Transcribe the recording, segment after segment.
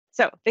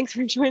So thanks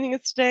for joining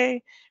us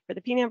today for the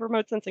PNAMP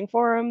Remote Sensing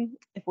Forum.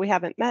 If we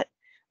haven't met,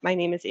 my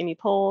name is Amy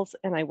Poles,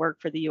 and I work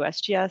for the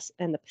USGS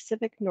and the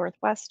Pacific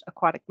Northwest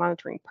Aquatic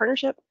Monitoring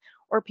Partnership,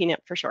 or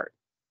PNAMP for short.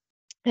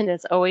 And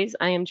as always,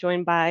 I am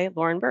joined by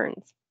Lauren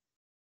Burns.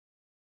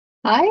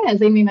 Hi,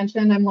 as Amy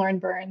mentioned, I'm Lauren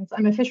Burns.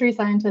 I'm a fishery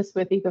scientist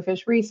with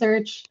Ecofish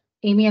Research.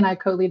 Amy and I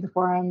co-lead the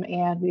forum,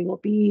 and we will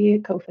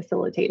be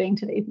co-facilitating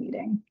today's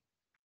meeting.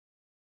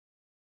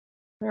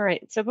 All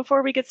right, so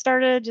before we get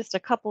started, just a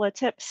couple of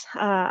tips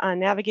on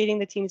navigating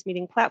the Teams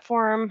meeting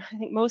platform. I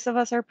think most of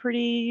us are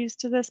pretty used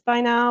to this by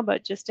now,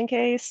 but just in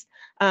case,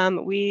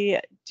 we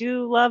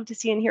do love to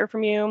see and hear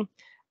from you.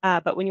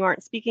 But when you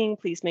aren't speaking,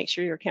 please make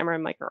sure your camera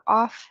and mic are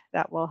off.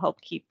 That will help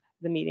keep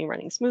the meeting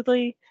running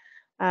smoothly.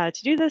 To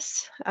do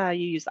this, you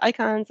use the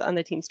icons on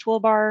the Teams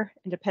toolbar,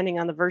 and depending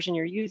on the version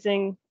you're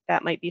using,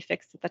 that might be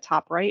fixed at the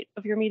top right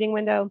of your meeting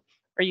window,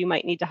 or you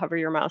might need to hover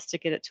your mouse to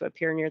get it to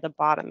appear near the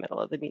bottom middle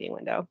of the meeting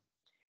window.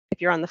 If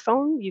you're on the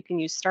phone, you can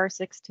use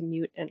 *6 to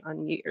mute and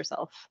unmute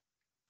yourself.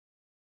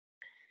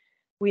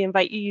 We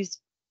invite you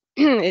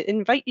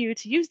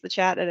to use the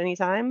chat at any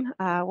time.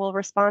 We'll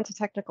respond to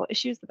technical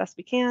issues the best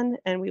we can,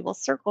 and we will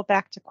circle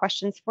back to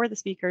questions for the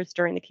speakers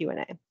during the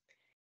Q&A.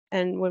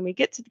 And when we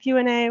get to the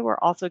Q&A, we're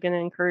also going to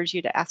encourage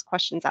you to ask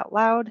questions out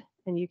loud,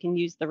 and you can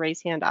use the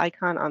raise hand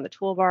icon on the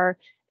toolbar,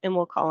 and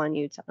we'll call on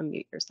you to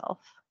unmute yourself.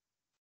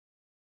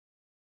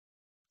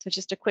 So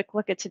just a quick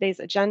look at today's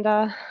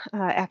agenda.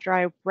 After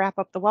I wrap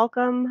up the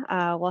welcome,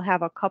 we'll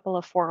have a couple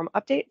of forum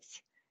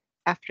updates.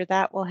 After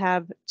that, we'll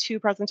have 2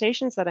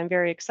 presentations that I'm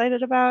very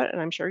excited about, and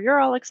I'm sure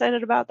you're all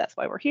excited about. That's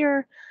why we're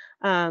here.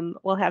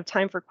 We'll have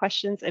time for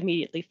questions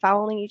immediately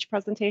following each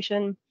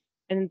presentation.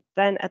 And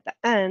then at the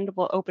end,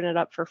 we'll open it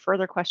up for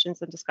further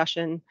questions and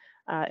discussion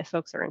if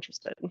folks are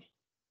interested.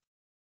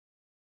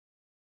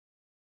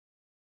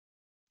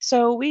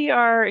 So we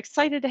are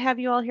excited to have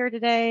you all here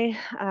today.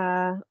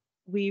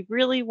 We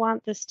really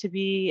want this to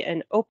be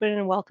an open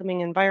and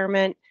welcoming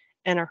environment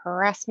and a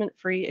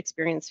harassment-free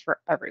experience for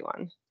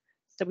everyone.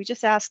 So we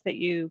just ask that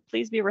you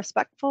please be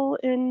respectful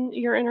in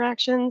your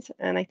interactions,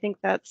 and I think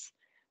that's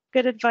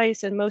good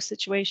advice in most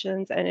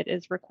situations, and it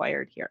is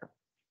required here.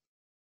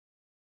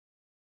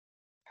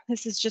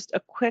 This is just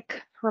a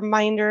quick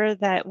reminder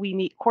that we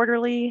meet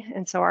quarterly,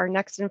 and so our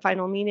next and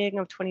final meeting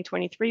of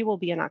 2023 will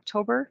be in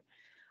October.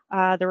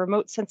 The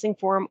Remote Sensing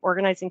Forum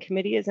Organizing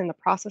Committee is in the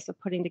process of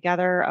putting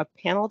together a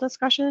panel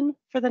discussion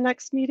for the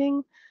next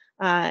meeting,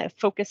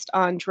 focused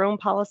on drone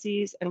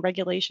policies and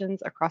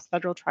regulations across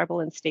federal, tribal,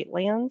 and state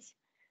lands.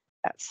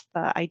 That's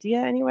the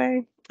idea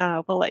anyway.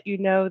 We'll let you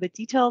know the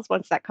details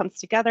once that comes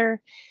together.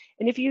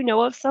 And if you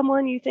know of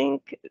someone you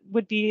think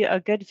would be a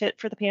good fit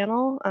for the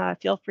panel,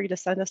 feel free to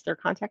send us their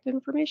contact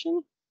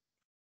information.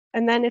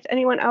 And then if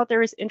anyone out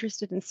there is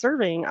interested in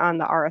serving on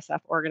the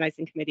RSF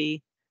Organizing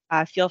Committee,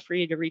 feel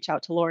free to reach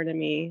out to Lauren and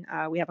me.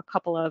 We have a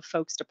couple of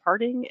folks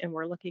departing, and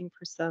we're looking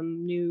for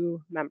some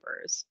new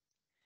members.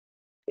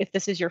 If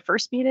this is your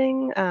first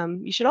meeting,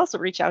 you should also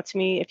reach out to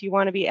me if you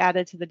want to be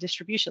added to the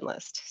distribution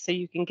list so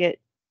you can get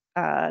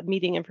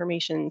meeting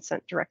information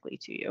sent directly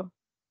to you.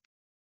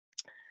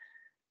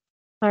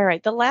 All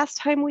right, the last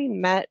time we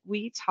met,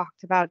 we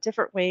talked about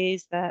different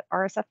ways that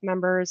RSF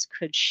members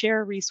could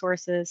share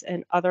resources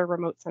and other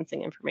remote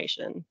sensing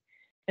information.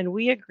 And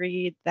we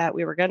agreed that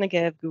we were going to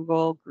give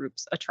Google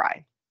Groups a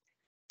try.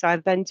 So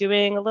I've been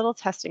doing a little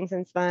testing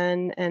since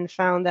then and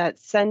found that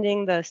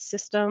sending the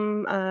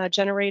system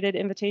generated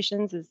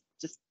invitations is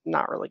just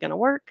not really going to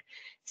work.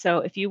 So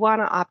if you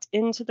want to opt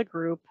into the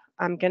group,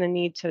 I'm going to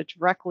need to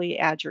directly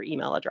add your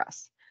email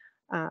address.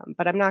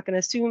 But I'm not going to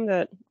assume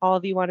that all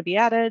of you want to be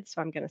added,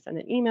 so I'm going to send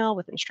an email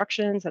with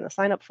instructions and a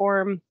sign-up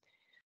form.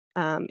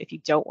 If you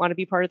don't want to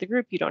be part of the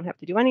group, you don't have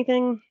to do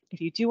anything.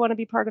 If you do want to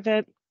be part of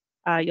it,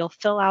 you'll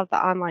fill out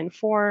the online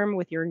form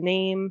with your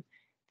name,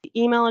 the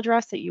email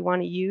address that you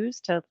want to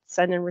use to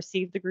send and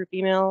receive the group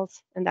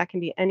emails, and that can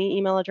be any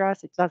email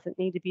address. It doesn't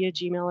need to be a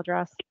Gmail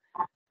address.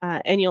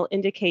 And you'll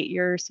indicate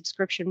your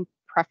subscription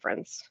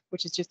preference,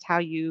 which is just how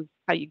you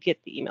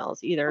get the emails,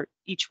 either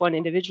each one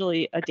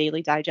individually, a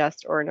daily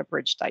digest, or an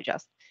abridged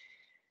digest.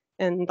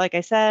 And like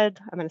I said,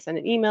 I'm going to send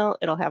an email.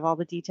 It'll have all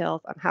the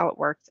details on how it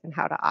works and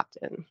how to opt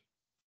in.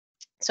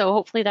 So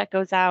hopefully that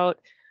goes out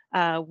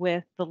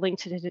with the link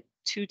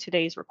to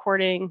today's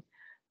recording,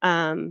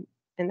 and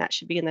that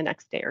should be in the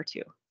next day or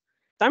 2.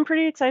 So I'm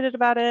pretty excited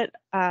about it.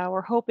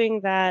 We're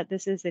hoping that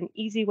this is an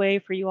easy way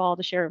for you all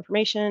to share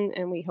information,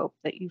 and we hope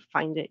that you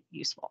find it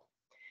useful.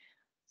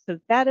 So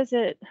that is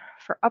it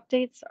for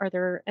updates. Are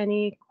there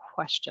any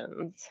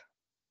questions?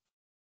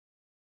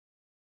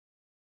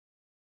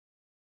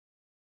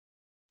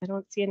 I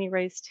don't see any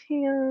raised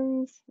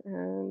hands,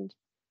 and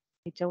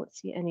I don't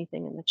see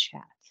anything in the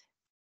chat.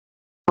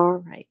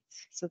 All right,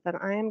 so then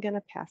I am going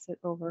to pass it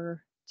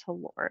over to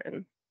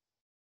Lauren.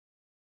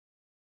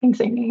 Thanks,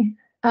 Amy.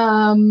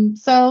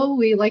 So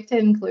we like to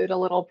include a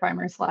little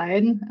primer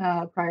slide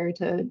prior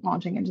to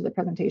launching into the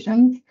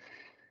presentations.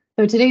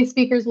 So today's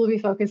speakers will be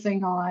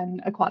focusing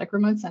on aquatic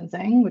remote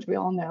sensing, which we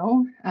all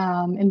know,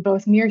 in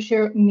both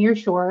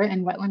nearshore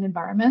and wetland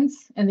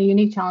environments, and the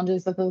unique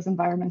challenges that those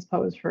environments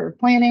pose for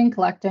planning,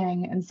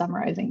 collecting, and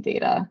summarizing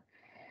data.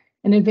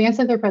 In advance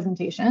of their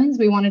presentations,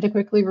 we wanted to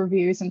quickly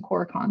review some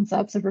core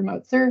concepts of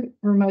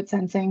remote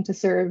sensing to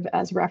serve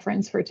as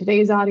reference for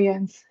today's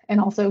audience and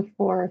also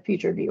for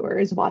future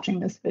viewers watching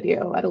this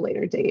video at a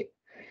later date.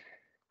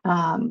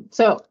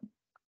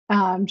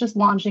 Just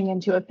launching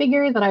into a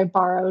figure that I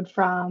borrowed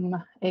from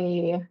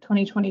a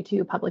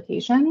 2022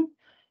 publication.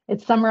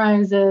 It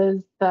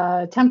summarizes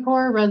the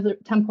temporal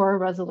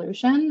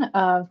resolution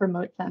of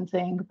remote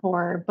sensing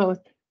for both,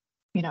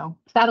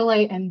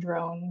 satellite and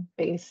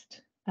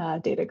drone-based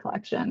data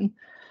collection.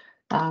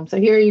 So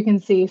here you can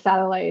see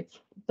satellites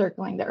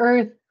circling the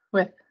Earth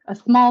with a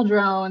small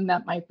drone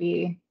that might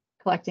be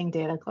collecting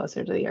data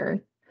closer to the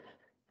Earth.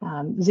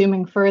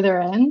 Zooming further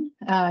in,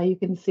 you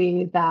can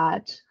see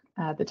that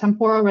the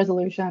temporal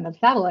resolution of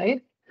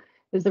satellites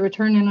is the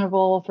return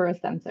interval for a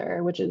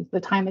sensor, which is the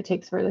time it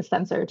takes for the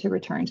sensor to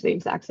return to the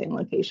exact same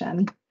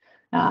location.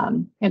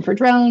 And for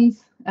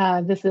drones,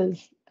 this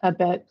is a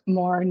bit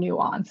more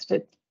nuanced.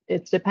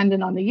 It's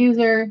dependent on the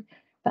user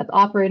that's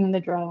operating the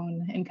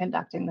drone and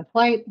conducting the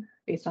flight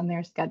based on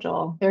their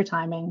schedule, their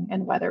timing,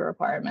 and weather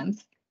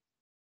requirements.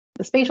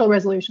 The spatial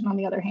resolution, on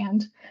the other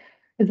hand,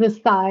 is the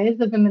size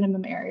of the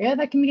minimum area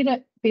that can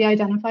be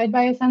identified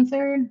by a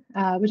sensor,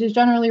 which is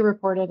generally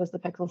reported as the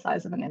pixel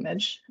size of an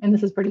image. And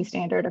this is pretty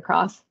standard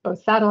across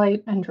both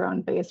satellite and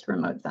drone-based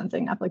remote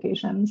sensing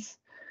applications.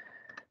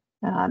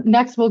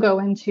 Next, we'll go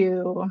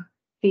into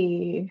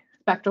the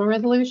spectral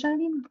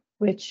resolution,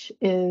 which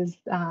is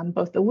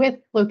both the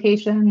width,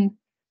 location,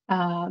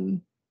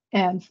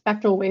 and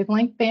spectral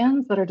wavelength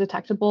bands that are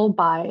detectable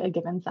by a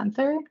given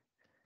sensor.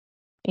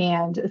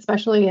 And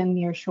especially in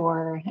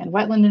nearshore and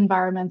wetland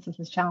environments, this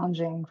is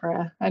challenging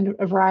for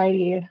a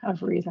variety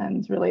of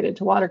reasons related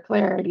to water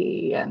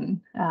clarity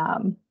and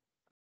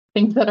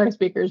things that our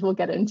speakers will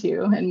get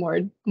into in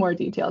more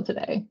detail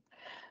today.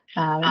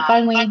 And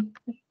finally,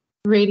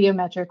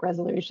 radiometric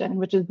resolution,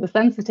 which is the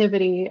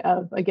sensitivity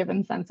of a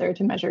given sensor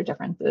to measure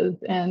differences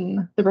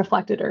in the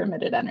reflected or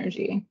emitted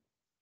energy.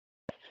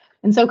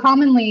 And so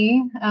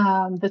commonly,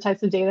 the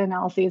types of data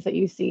analyses that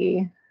you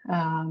see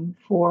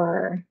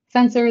for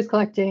sensors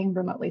collecting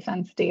remotely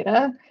sensed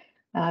data,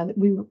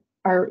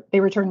 they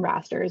return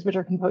rasters, which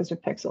are composed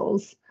of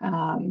pixels.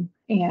 And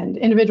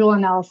individual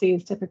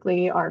analyses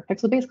typically are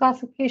pixel-based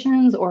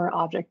classifications or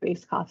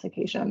object-based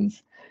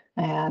classifications.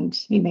 And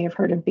you may have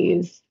heard of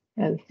these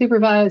as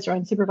supervised or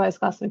unsupervised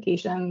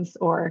classifications,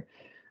 or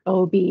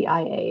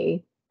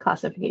OBIA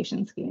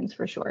classification schemes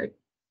for short.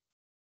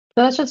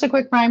 So that's just a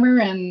quick primer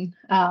and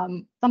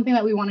something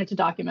that we wanted to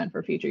document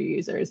for future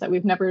users that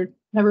we've never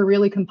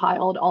really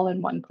compiled all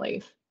in one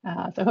place.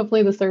 So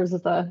hopefully this serves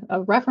as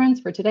a reference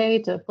for today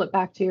to flip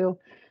back to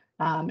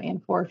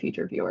and for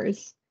future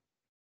viewers.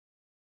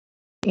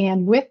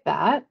 And with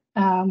that,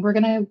 we're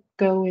going to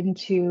go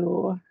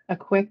into a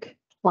quick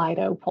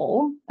Slido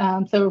poll.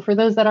 So for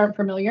those that aren't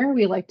familiar,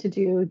 we like to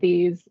do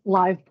these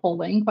live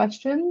polling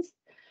questions.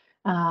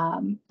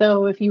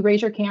 So if you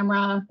raise your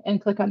camera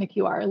and click on the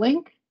QR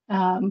link,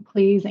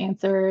 please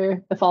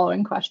answer the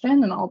following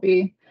question, and I'll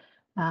be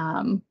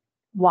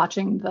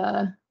watching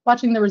the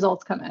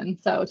results come in.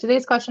 So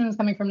today's question is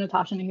coming from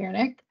Natasha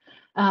Nahirnick.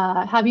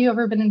 Have you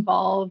ever been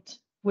involved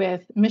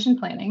with mission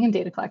planning and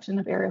data collection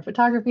of aerial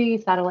photography,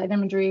 satellite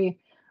imagery,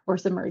 or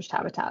submerged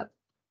habitat?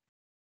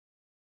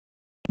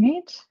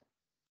 Right.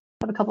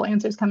 Have a couple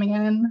answers coming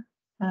in.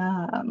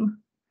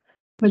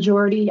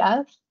 Majority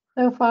yes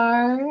so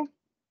far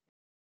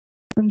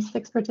from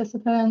 6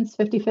 participants,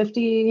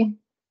 50-50.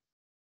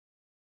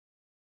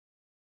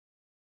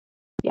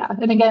 Yeah,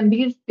 and again,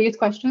 these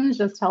questions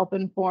just help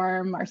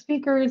inform our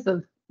speakers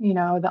of,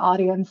 the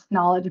audience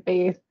knowledge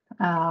base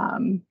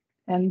and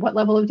what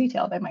level of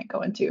detail they might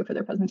go into for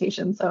their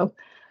presentation. So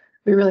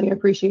we really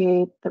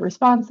appreciate the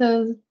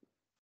responses.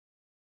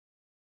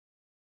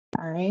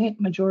 All right,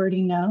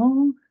 majority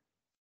no.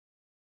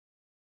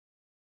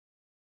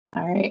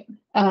 All right,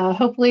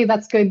 hopefully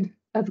that's good.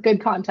 That's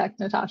good context,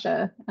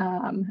 Natasha,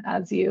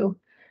 as you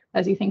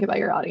think about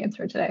your audience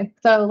for today.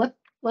 So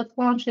let's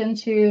launch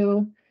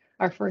into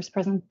our first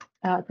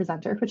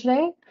presenter for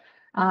today.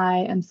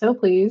 I am so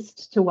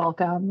pleased to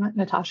welcome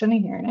Natasha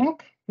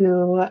Nahirnick,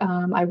 who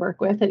I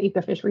work with at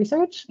Ecofish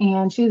Research,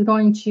 and she's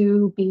going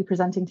to be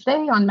presenting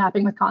today on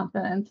mapping with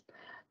confidence,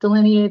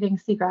 delineating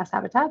seagrass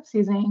habitats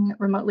using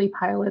remotely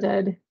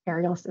piloted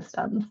aerial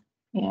systems.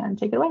 And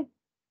take it away.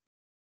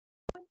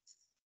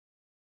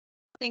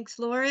 Thanks,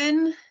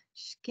 Lauren.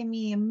 Just give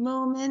me a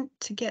moment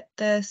to get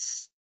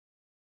this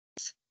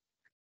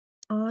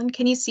on.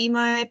 Can you see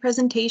my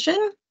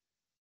presentation?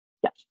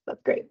 Yes,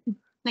 that's great.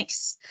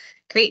 Nice.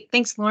 Great.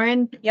 Thanks,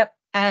 Lauren. Yep.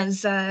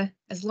 As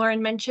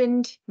Lauren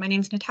mentioned, my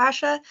name is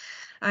Natasha.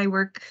 I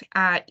work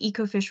at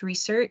Ecofish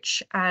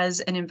Research as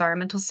an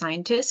environmental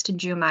scientist and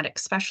geomatics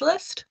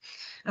specialist.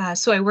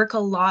 So I work a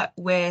lot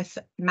with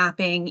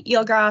mapping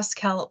eelgrass,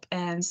 kelp,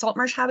 and salt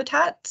marsh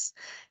habitats,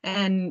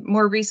 and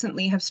more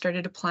recently have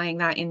started applying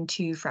that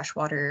into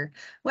freshwater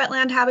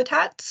wetland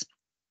habitats.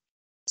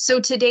 So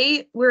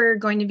today we're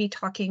going to be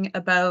talking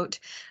about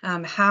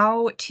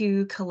how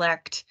to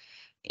collect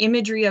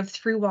imagery of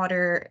through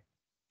water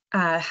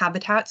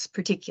habitats,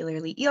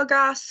 particularly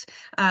eelgrass,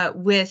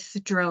 with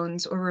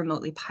drones or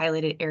remotely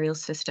piloted aerial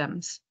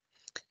systems.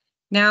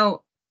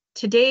 Now,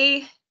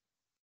 today,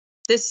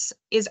 this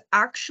is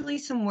actually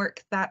some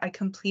work that I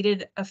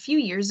completed a few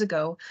years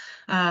ago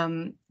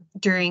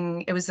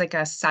it was like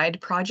a side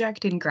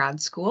project in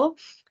grad school.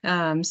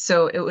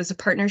 So it was a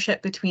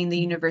partnership between the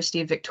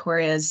University of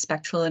Victoria's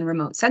Spectral and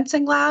Remote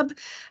Sensing Lab,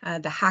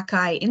 the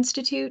Mackey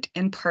Institute,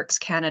 and Parks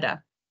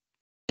Canada.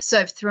 So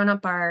I've thrown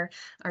up our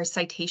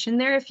citation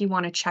there if you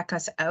want to check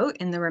us out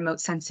in the Remote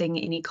Sensing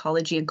in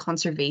Ecology and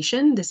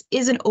Conservation. This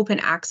is an open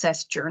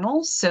access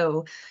journal,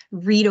 so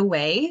read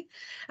away.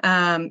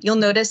 You'll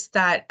notice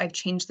that I've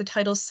changed the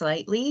title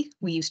slightly.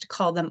 We used to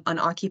call them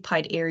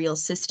unoccupied aerial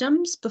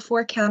systems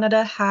before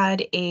Canada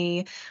had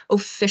an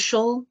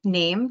official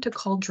name to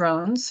call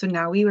drones. So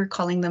now we were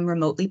calling them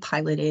remotely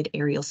piloted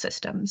aerial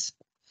systems.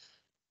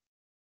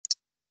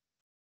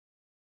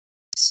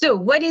 So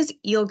what is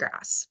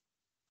eelgrass?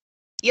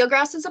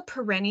 Eelgrass is a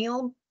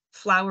perennial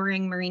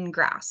flowering marine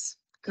grass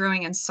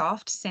growing in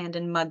soft sand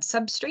and mud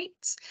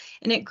substrates,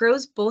 and it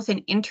grows both in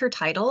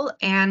intertidal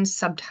and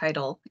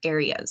subtidal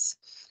areas.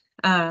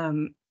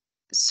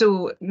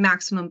 So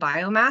maximum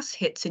biomass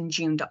hits in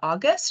June to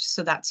August,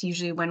 so that's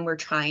usually when we're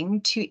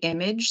trying to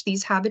image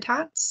these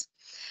habitats.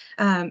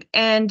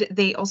 And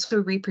they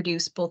also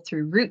reproduce both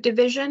through root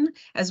division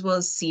as well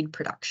as seed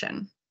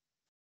production.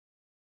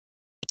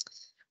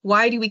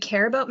 Why do we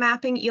care about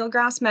mapping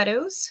eelgrass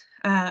meadows?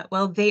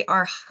 Well, they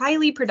are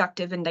highly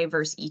productive and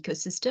diverse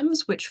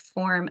ecosystems, which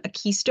form a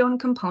keystone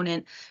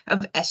component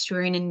of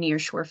estuarine and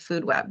nearshore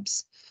food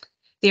webs.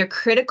 They are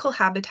critical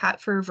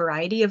habitat for a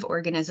variety of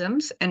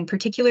organisms, and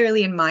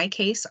particularly in my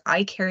case,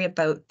 I care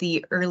about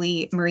the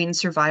early marine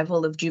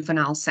survival of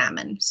juvenile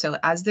salmon. So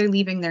as they're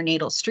leaving their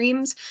natal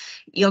streams,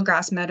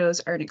 eelgrass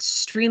meadows are an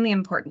extremely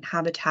important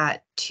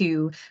habitat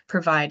to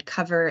provide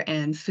cover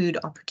and food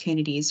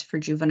opportunities for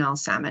juvenile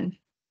salmon.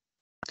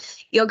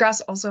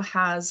 Eelgrass also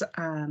has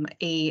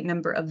a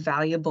number of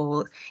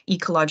valuable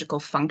ecological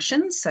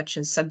functions, such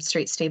as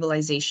substrate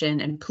stabilization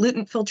and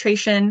pollutant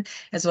filtration,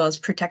 as well as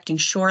protecting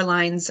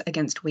shorelines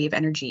against wave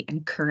energy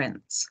and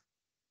currents.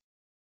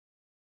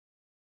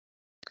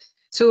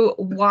 So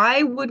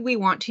why would we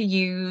want to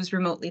use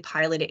remotely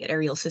piloted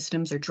aerial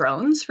systems or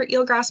drones for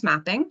eelgrass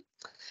mapping?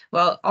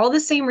 Well, all the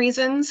same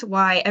reasons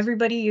why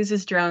everybody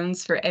uses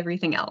drones for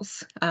everything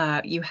else.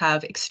 You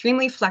have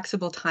extremely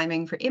flexible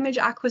timing for image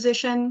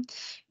acquisition.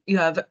 You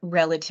have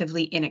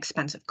relatively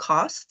inexpensive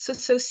costs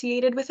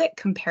associated with it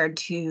compared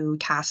to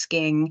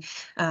tasking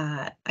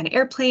an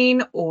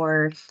airplane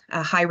or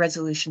a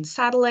high-resolution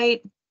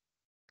satellite.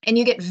 And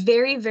you get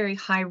very, very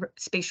high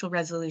spatial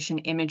resolution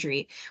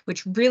imagery,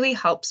 which really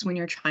helps when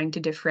you're trying to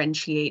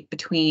differentiate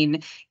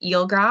between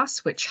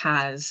eelgrass, which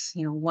has,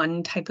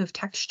 one type of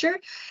texture,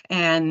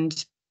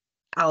 and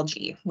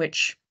algae,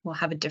 which will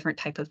have a different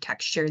type of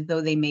texture,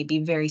 though they may be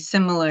very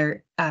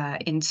similar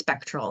in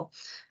spectral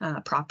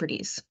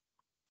properties.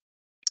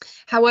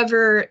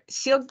 However,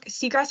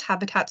 seagrass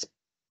habitats,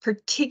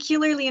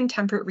 particularly in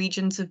temperate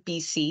regions of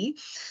BC,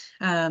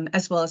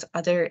 as well as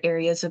other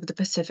areas of the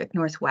Pacific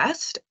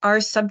Northwest, are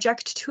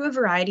subject to a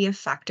variety of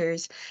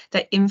factors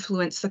that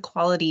influence the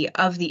quality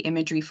of the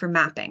imagery for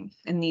mapping.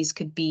 And these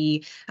could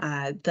be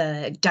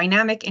the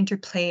dynamic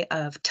interplay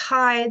of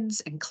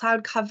tides and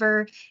cloud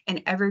cover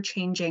and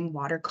ever-changing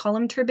water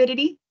column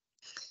turbidity.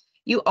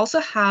 You also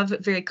have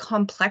very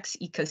complex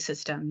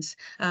ecosystems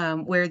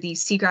where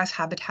these seagrass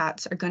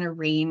habitats are going to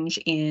range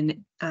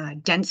in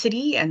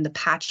density and the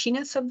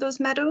patchiness of those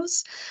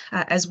meadows,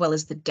 as well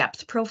as the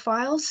depth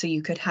profile. So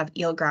you could have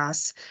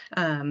eelgrass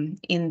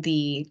in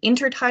the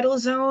intertidal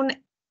zone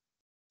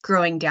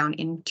growing down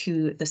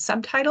into the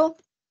subtidal.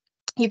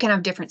 You can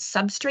have different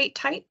substrate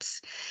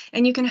types,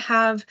 and you can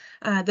have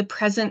the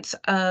presence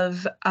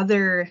of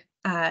other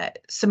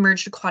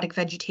submerged aquatic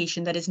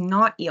vegetation that is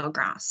not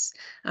eelgrass,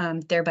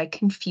 thereby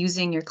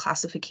confusing your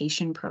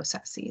classification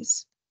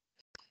processes.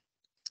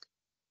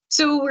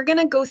 So we're going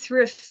to go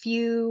through a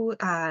few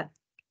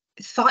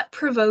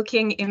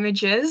thought-provoking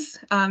images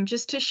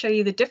just to show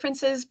you the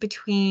differences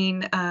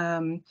between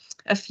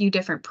a few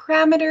different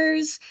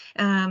parameters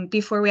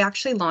before we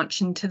actually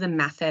launch into the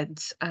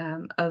methods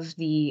of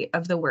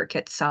the work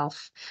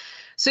itself.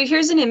 So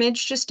here's an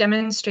image just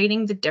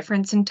demonstrating the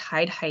difference in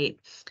tide height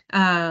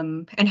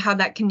and how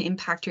that can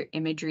impact your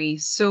imagery.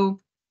 So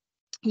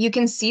you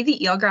can see the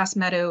eelgrass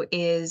meadow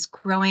is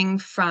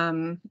growing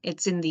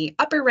it's in the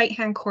upper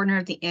right-hand corner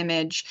of the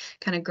image,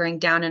 kind of growing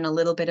down in a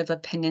little bit of a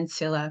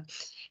peninsula.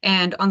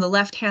 And on the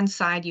left-hand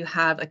side, you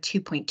have a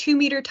 2.2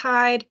 meter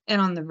tide,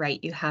 and on the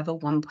right, you have a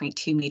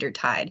 1.2 meter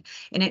tide.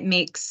 And it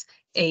makes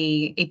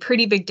a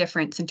pretty big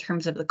difference in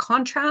terms of the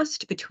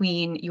contrast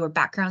between your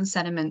background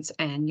sediments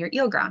and your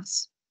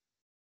eelgrass.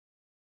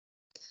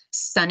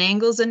 Sun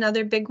angle is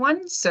another big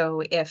one.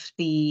 So if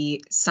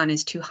the sun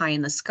is too high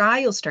in the sky,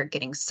 you'll start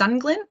getting sun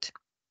glint,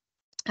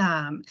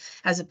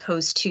 as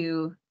opposed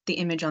to the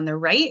image on the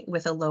right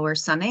with a lower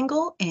sun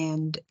angle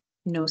and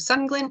no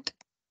sun glint.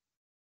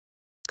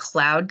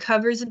 Cloud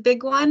cover is a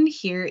big one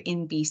here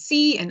in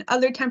BC and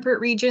other temperate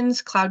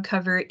regions. Cloud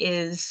cover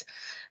is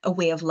a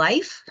way of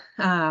life.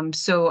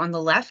 So on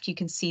the left, you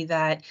can see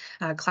that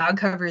cloud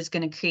cover is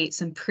going to create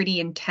some pretty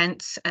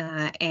intense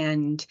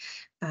and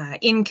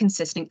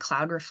inconsistent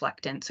cloud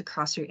reflectance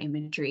across your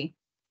imagery.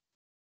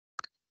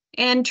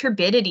 And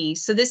turbidity.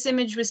 So this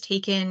image was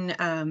taken,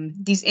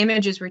 these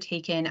images were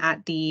taken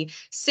at the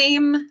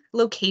same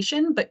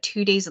location, but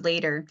 2 days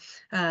later,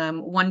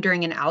 one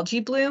during an algae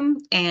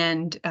bloom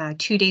and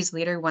 2 days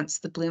later, once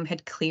the bloom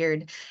had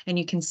cleared. And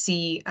you can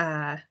see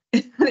on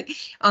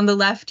the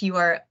left, you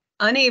are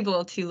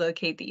unable to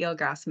locate the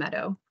eelgrass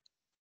meadow.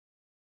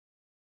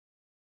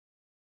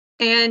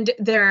 And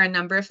there are a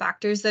number of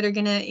factors that are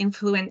going to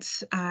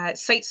influence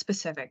site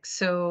specifics.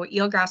 So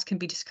eelgrass can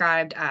be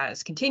described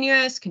as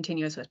continuous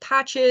with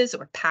patches,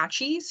 or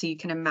patchy. So you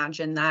can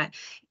imagine that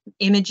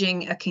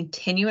imaging a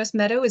continuous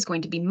meadow is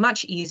going to be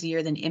much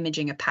easier than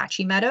imaging a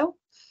patchy meadow.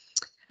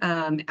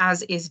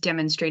 As is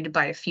demonstrated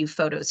by a few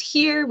photos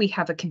here, we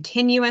have a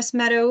continuous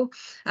meadow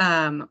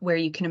where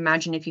you can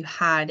imagine if you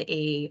had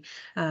an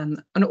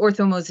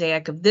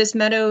orthomosaic of this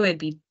meadow, it'd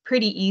be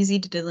pretty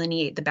easy to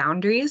delineate the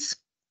boundaries.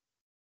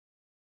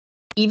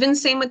 Even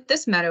same with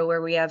this meadow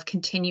where we have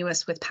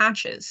continuous with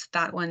patches.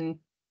 That one,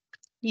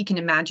 you can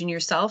imagine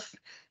yourself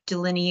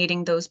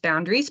delineating those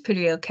boundaries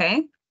pretty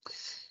okay.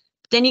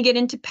 Then you get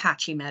into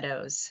patchy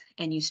meadows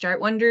and you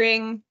start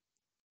wondering,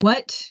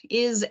 what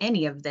is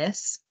any of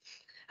this?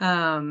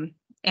 And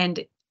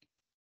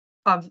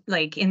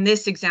like in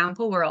this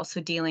example, we're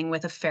also dealing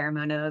with a fair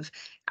amount of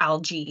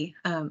algae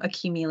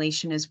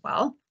accumulation as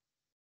well.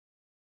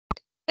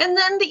 And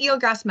then the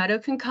eelgrass meadow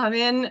can come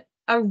in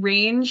a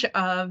range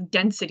of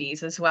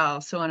densities as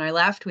well. So on our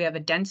left, we have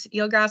a dense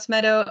eelgrass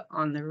meadow.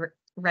 On the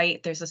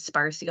right, there's a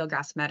sparse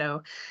eelgrass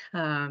meadow.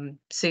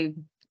 So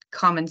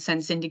common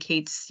sense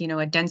indicates, you know,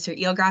 a denser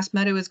eelgrass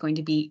meadow is going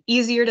to be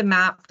easier to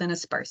map than a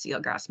sparse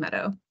eelgrass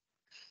meadow.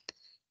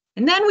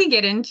 And then we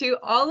get into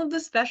all of the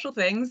special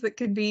things that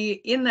could be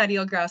in that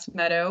eelgrass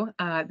meadow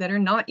that are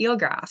not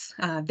eelgrass,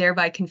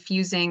 thereby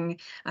confusing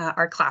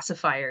our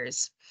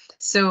classifiers.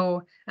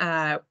 So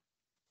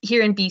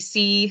here in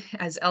BC,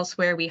 as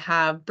elsewhere, we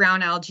have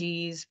brown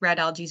algae, red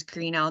algae,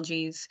 green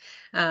algae,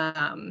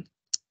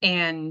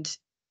 and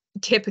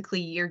typically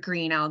your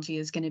green algae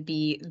is going to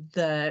be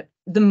the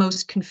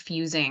most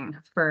confusing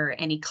for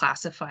any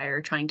classifier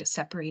trying to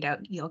separate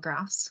out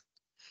eelgrass.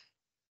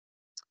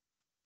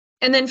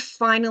 And then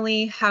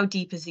finally, how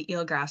deep is the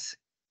eelgrass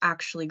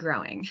actually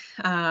growing?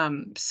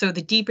 So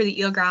the deeper the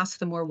eelgrass,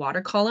 the more water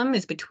column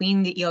is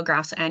between the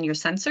eelgrass and your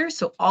sensor.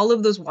 So all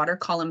of those water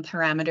column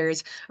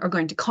parameters are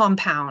going to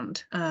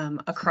compound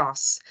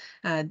across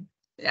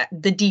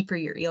the deeper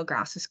your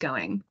eelgrass is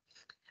going.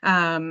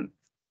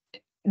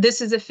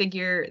 This is a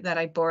figure that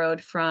I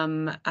borrowed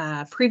from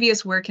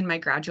previous work in my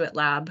graduate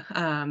lab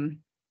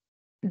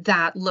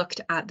that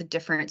looked at the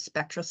different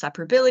spectral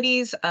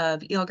separabilities of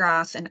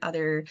eelgrass and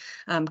other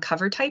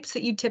cover types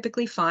that you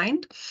typically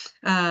find.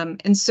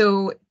 And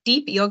so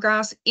deep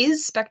eelgrass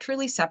is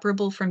spectrally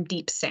separable from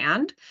deep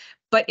sand,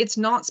 but it's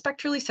not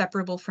spectrally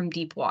separable from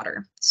deep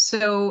water.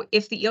 So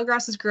if the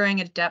eelgrass is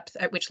growing at a depth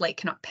at which light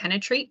cannot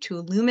penetrate to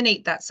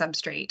illuminate that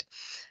substrate,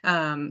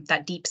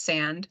 that deep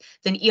sand,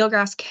 then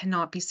eelgrass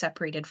cannot be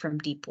separated from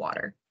deep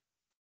water.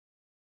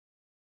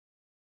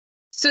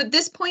 So at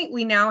this point,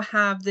 we now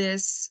have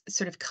this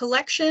sort of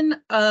collection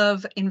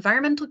of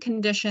environmental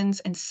conditions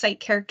and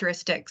site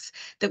characteristics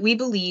that we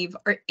believe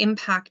are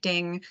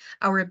impacting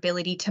our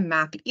ability to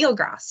map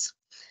eelgrass.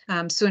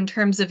 So in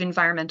terms of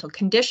environmental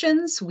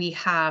conditions, we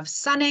have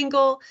sun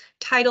angle,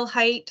 tidal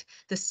height,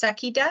 the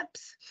Secchi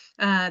depth,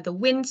 the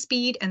wind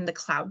speed, and the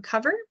cloud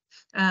cover.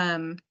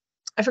 I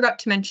forgot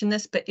to mention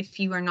this, but if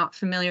you are not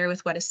familiar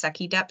with what a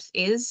Secchi depth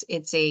is,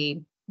 it's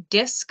a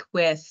disc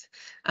with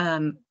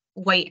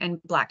white and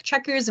black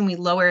checkers, and we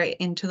lower it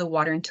into the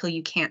water until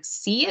you can't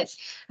see it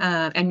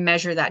and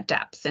measure that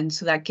depth. And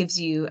so that gives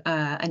you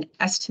an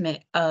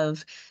estimate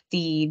of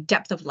the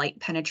depth of light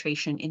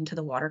penetration into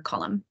the water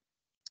column.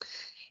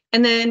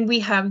 And then we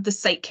have the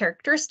site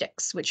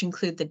characteristics, which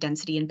include the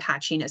density and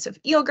patchiness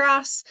of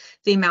eelgrass,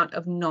 the amount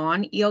of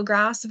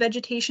non-eelgrass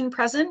vegetation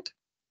present,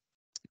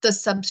 the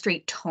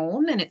substrate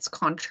tone and its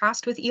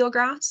contrast with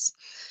eelgrass,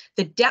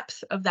 the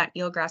depth of that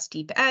eelgrass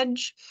deep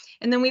edge,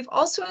 and then we've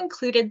also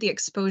included the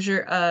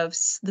exposure of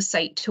the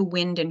site to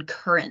wind and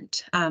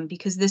current,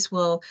 because this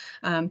will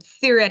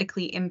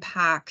theoretically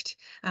impact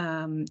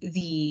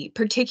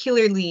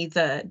particularly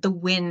the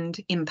wind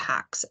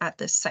impacts at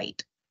this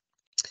site.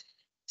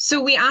 So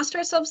we asked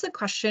ourselves the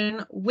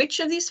question, which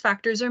of these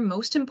factors are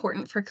most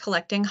important for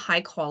collecting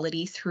high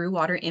quality through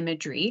water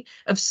imagery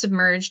of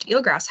submerged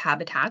eelgrass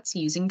habitats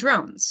using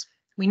drones?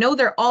 We know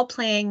they're all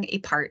playing a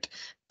part,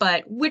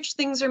 but which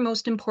things are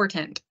most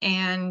important,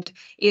 and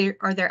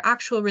are there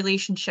actual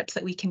relationships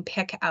that we can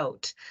pick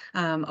out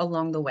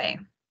along the way?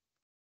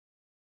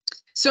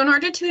 So in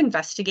order to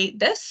investigate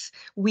this,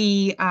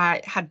 we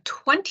had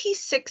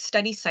 26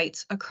 study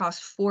sites across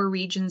 4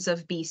 regions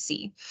of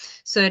BC.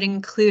 So it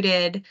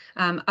included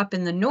up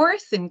in the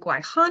north in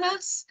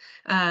Guayhanas,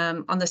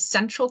 on the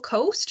central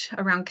coast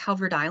around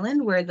Calvert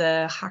Island, where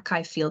the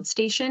Hakai Field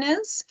Station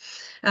is.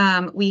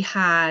 We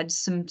had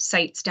some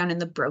sites down in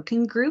the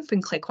Broken Group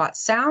in Clayoquot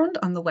Sound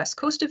on the west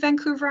coast of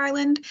Vancouver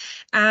Island,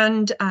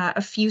 and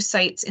a few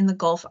sites in the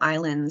Gulf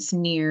Islands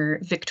near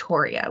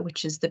Victoria,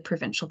 which is the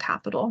provincial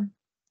capital.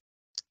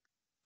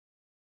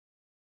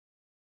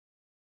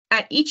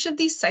 At each of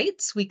these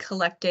sites, we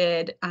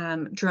collected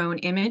drone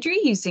imagery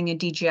using a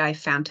DJI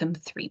Phantom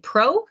 3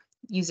 Pro,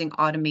 using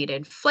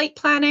automated flight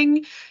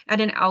planning at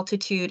an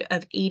altitude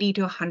of 80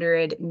 to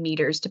 100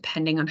 meters,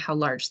 depending on how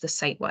large the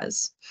site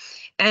was.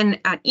 And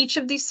at each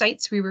of these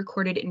sites, we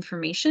recorded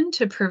information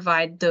to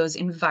provide those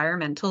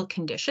environmental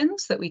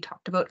conditions that we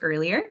talked about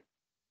earlier.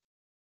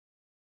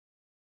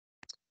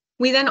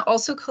 We then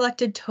also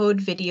collected towed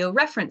video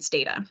reference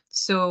data.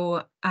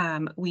 So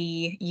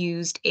we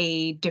used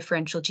a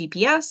differential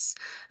GPS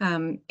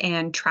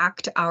and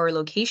tracked our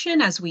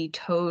location as we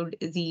towed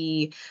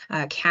the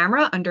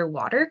camera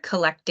underwater,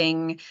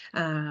 collecting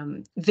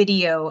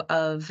video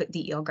of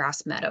the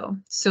eelgrass meadow.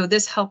 So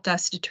this helped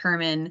us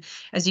determine,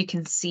 as you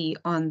can see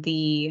on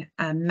the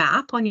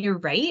map on your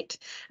right,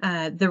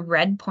 the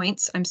red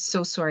points. I'm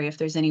so sorry if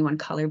there's anyone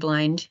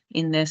colorblind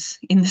in this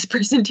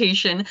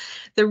presentation.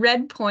 The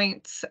red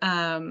points,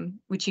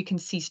 which you can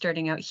see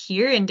starting out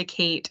here,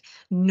 indicate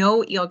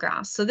no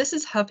eelgrass. So this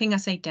is helping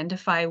us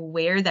identify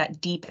where that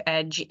deep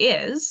edge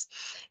is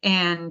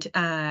and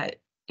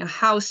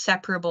how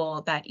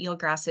separable that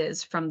eelgrass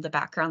is from the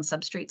background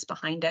substrates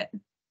behind it.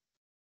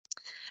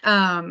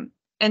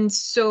 And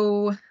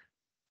so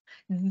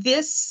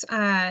these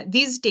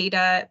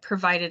data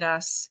provided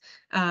us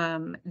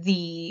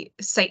the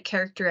site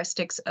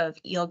characteristics of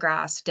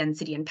eelgrass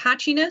density and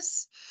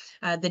patchiness,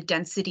 the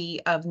density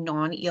of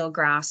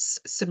non-eelgrass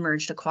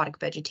submerged aquatic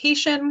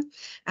vegetation,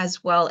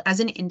 as well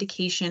as an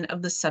indication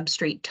of the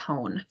substrate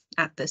tone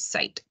at this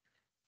site.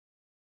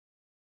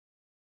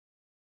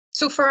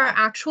 So for our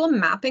actual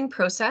mapping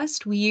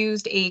process, we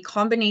used a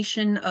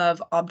combination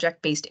of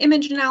object-based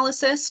image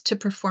analysis to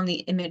perform the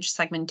image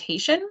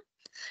segmentation.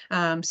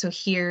 So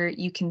here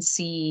you can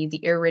see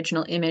the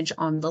original image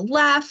on the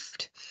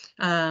left,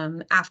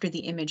 after the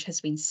image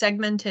has been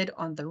segmented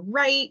on the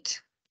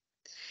right.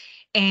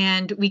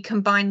 And we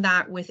combine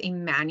that with a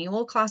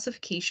manual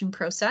classification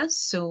process.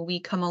 So we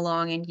come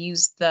along and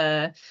use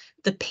the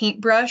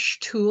paintbrush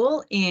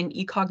tool in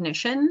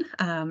eCognition,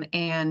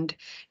 and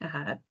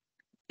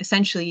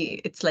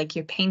essentially it's like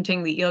you're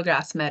painting the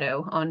eelgrass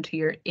meadow onto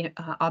your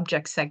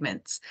object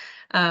segments.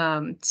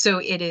 So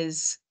it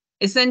is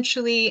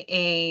essentially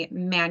a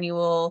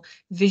manual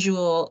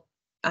visual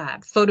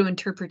photo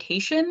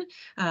interpretation,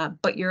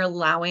 but you're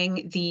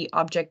allowing the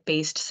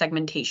object-based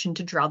segmentation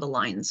to draw the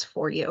lines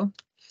for you.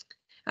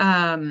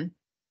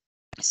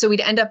 So we'd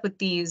end up with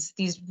these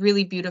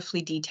really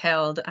beautifully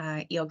detailed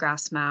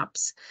eelgrass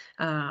maps,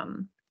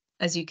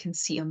 as you can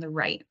see on the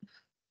right.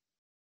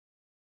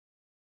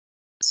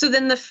 So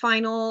then the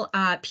final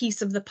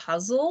piece of the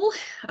puzzle,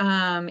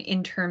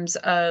 in terms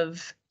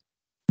of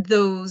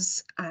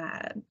those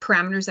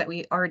parameters that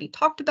we already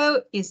talked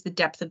about, is the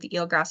depth of the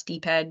eelgrass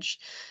deep edge.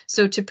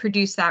 So to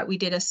produce that, we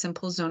did a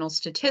simple zonal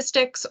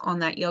statistics on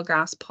that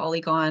eelgrass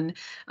polygon,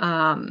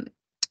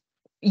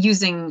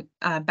 using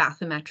a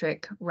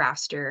bathymetric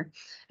raster.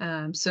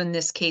 So in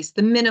this case,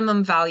 the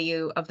minimum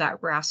value of that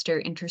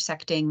raster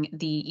intersecting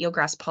the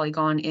eelgrass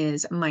polygon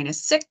is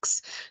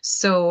 -6.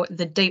 So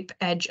the deep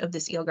edge of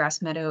this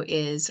eelgrass meadow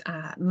is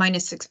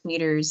 -6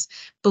 meters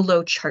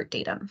below chart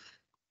datum.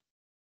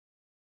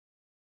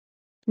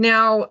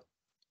 Now,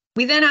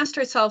 we then asked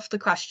ourselves the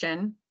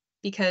question,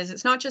 because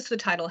it's not just the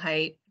tidal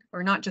height,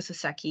 or not just the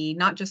Secchi,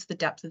 not just the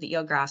depth of the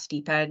eelgrass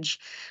deep edge,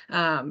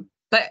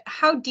 but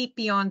how deep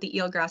beyond the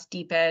eelgrass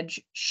deep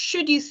edge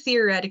should you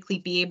theoretically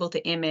be able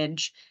to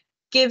image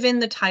given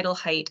the tidal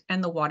height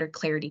and the water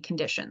clarity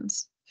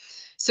conditions?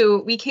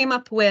 So we came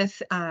up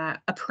with a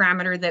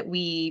parameter that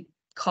we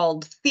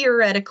called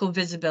theoretical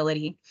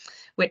visibility,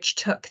 which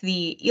took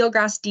the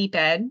eelgrass deep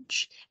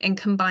edge and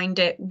combined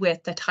it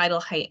with the tidal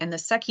height and the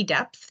Secchi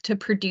depth to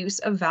produce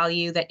a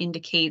value that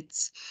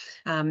indicates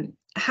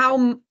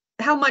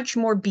how much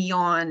more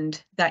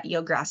beyond that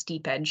eelgrass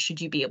deep edge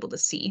should you be able to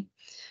see.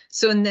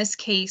 So in this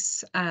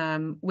case,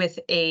 with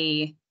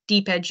a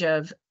deep edge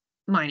of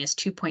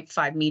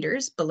 -2.5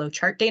 meters below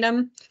chart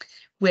datum,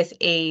 with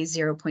a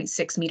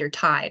 0.6 meter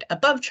tide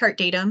above chart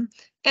datum,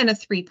 and a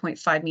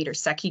 3.5 meter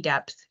Secchi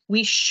depth,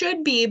 we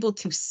should be able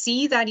to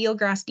see that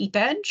eelgrass deep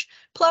edge,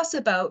 plus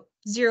about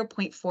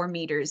 0.4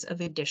 meters of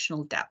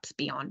additional depth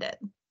beyond it.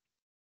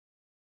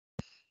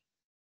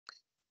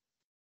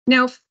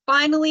 Now,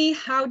 finally,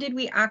 how did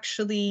we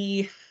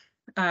actually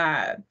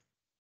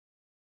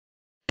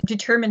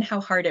determine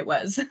how hard it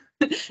was?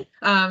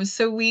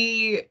 So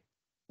we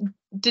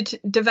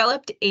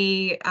developed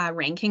a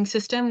ranking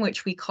system,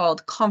 which we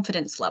called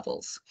confidence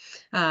levels,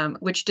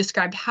 which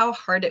described how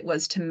hard it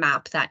was to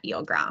map that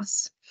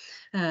eelgrass.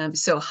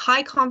 So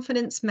high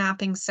confidence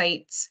mapping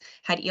sites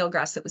had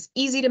eelgrass that was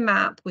easy to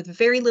map with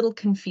very little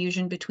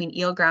confusion between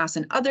eelgrass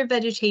and other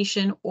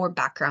vegetation or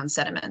background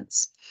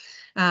sediments.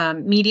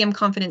 Medium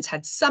confidence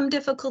had some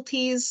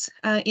difficulties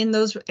in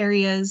those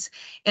areas,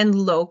 and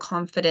low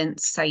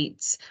confidence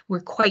sites were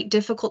quite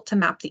difficult to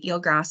map the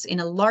eelgrass in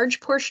a large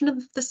portion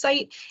of the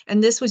site,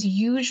 and this was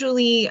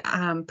usually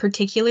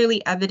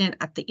particularly evident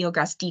at the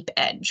eelgrass deep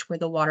edge, where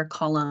the water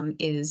column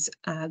is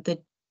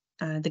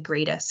the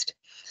greatest.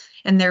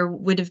 And there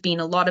would have been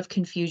a lot of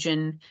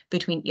confusion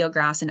between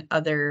eelgrass and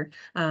other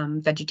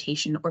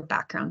vegetation or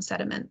background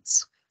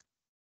sediments.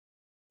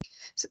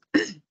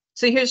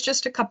 So here's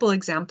just a couple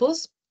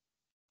examples.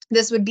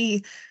 This would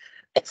be,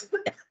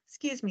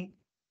 excuse me,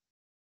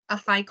 a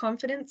high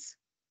confidence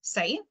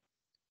site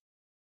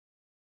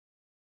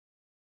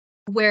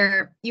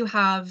where you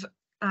have,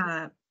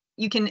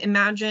 you can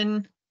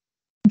imagine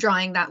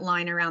drawing that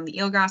line around the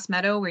eelgrass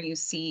meadow where you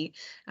see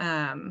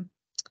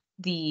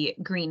the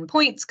green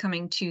points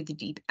coming to the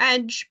deep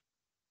edge.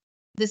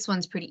 This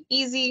one's pretty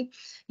easy.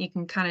 You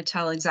can kind of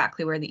tell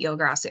exactly where the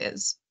eelgrass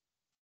is.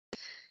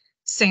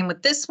 Same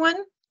with this one.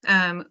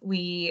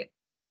 We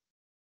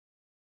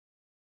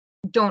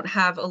don't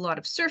have a lot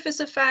of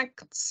surface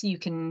effects. You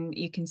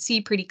can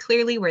see pretty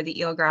clearly where the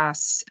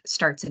eelgrass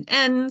starts and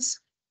ends,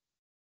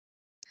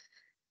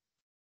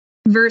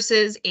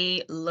 versus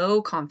a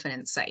low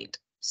confidence site.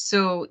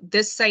 So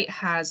this site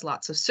has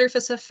lots of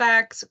surface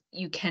effects.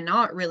 You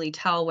cannot really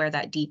tell where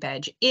that deep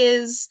edge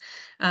is.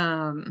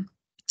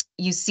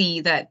 You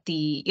see that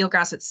the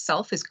eelgrass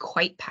itself is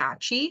quite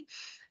patchy,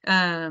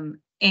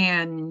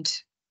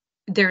 and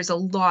there's a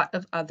lot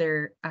of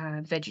other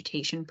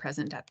vegetation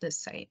present at this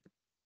site.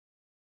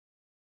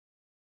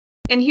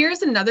 And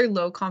here's another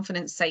low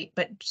confidence site,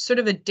 but sort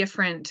of a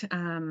different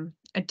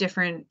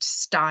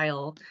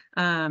style.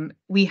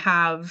 We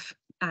have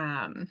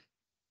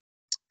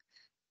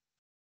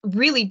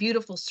really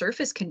beautiful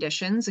surface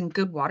conditions and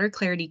good water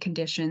clarity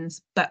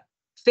conditions, but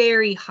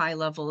very high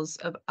levels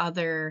of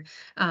other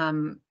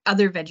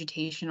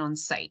vegetation on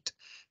site.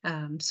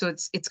 So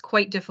it's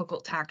quite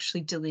difficult to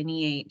actually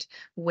delineate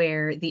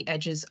where the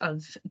edges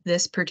of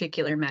this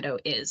particular meadow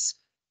is.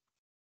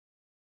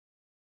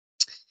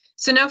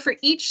 So now for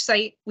each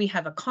site, we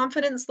have a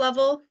confidence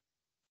level.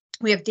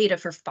 We have data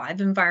for 5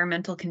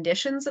 environmental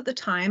conditions at the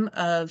time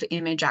of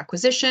image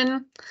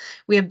acquisition.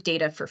 We have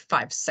data for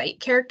 5 site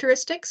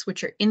characteristics,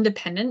 which are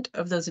independent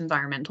of those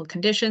environmental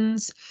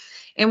conditions.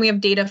 And we have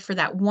data for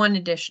that one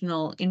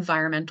additional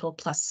environmental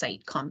plus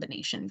site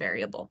combination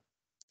variable.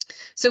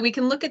 So we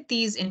can look at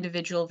these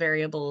individual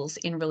variables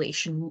in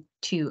relation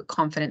to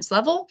confidence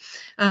level,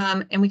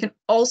 and we can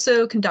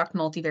also conduct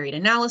multivariate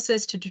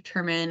analysis to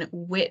determine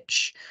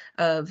which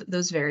of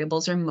those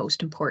variables are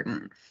most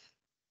important.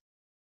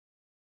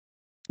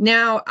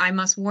 Now, I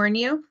must warn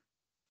you,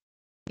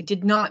 I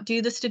did not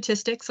do the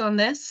statistics on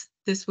this.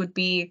 This would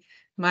be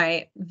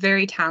my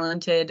very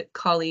talented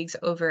colleagues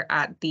over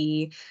at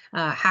the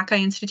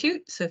Mackey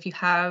Institute. So if you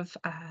have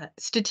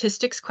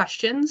statistics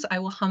questions, I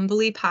will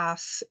humbly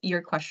pass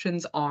your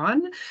questions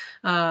on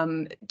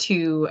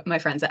to my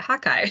friends at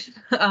Mackey.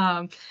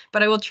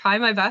 But I will try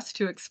my best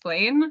to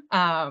explain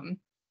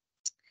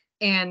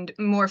and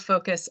more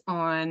focus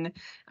on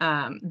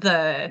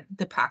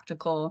the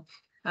practical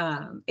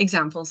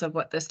examples of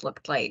what this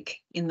looked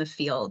like in the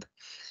field.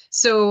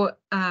 So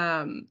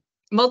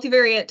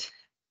multivariate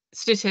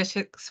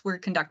statistics were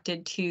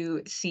conducted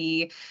to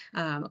see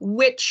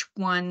which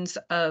ones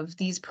of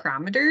these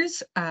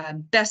parameters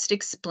best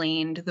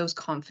explained those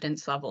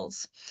confidence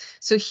levels.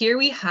 So here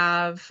we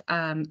have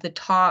the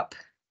top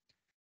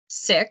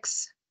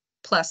 6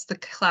 plus the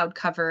cloud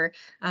cover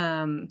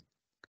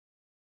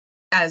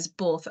as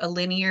both a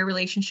linear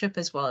relationship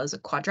as well as a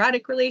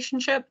quadratic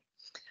relationship.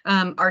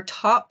 Our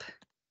top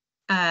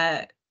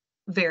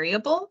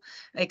variable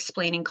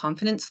explaining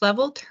confidence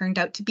level turned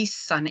out to be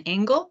sun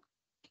angle,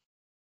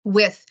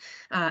 with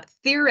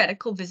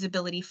theoretical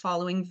visibility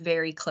following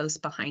very close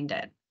behind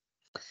it.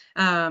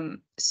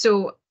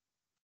 So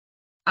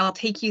I'll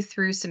take you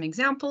through some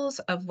examples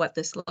of what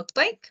this looked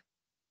like.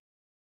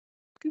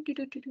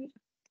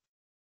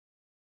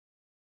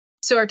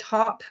 So our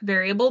top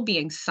variable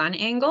being sun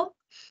angle.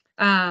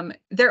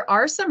 There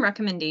are some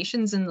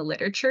recommendations in the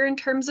literature in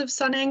terms of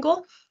sun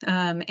angle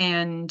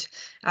and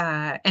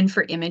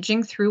for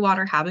imaging through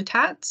water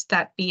habitats,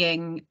 that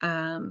being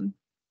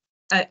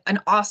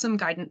an awesome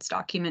guidance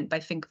document by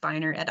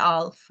Finkbeiner et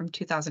al. From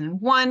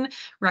 2001,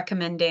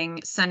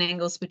 recommending sun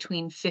angles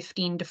between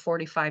 15 to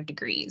 45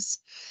 degrees.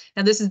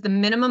 Now, this is the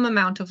minimum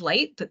amount of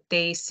light that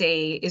they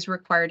say is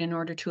required in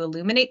order to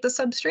illuminate the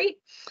substrate,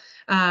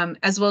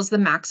 as well as the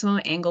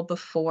maximum angle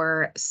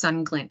before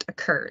sun glint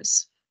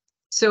occurs.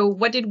 So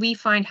what did we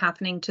find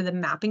happening to the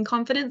mapping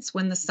confidence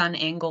when the sun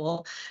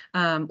angle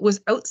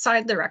was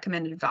outside the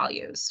recommended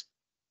values?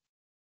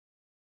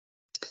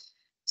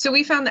 So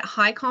we found that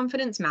high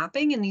confidence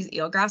mapping in these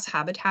eelgrass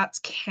habitats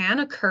can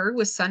occur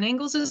with sun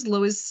angles as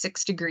low as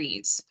 6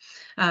 degrees.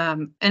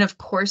 And of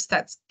course,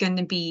 that's going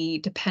to be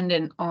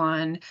dependent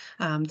on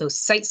those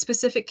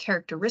site-specific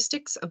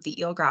characteristics of the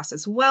eelgrass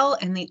as well,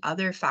 and the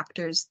other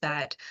factors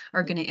that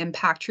are going to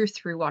impact your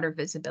through-water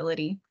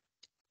visibility.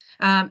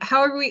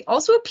 However, we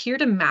also appear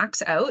to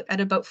max out at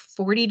about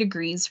 40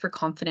 degrees for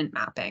confident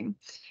mapping.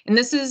 And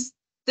this is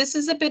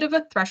a bit of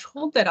a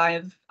threshold that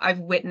I've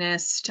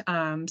witnessed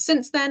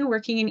since then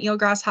working in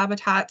eelgrass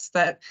habitats,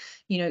 that,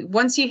 you know,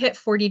 once you hit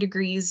 40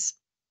 degrees,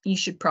 you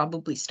should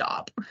probably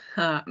stop.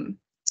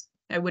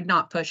 I would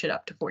not push it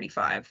up to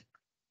 45.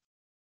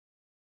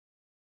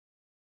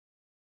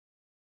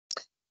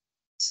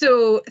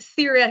 So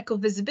theoretical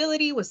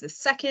visibility was the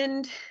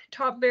second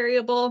top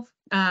variable.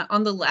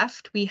 On the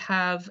left, we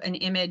have an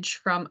image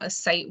from a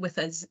site with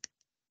a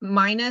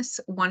minus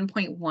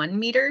 1.1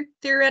 meter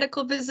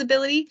theoretical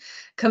visibility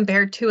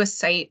compared to a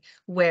site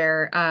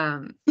where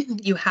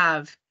you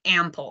have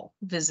ample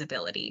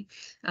visibility.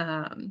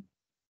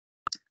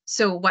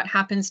 So what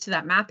happens to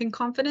that mapping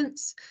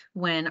confidence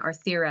when our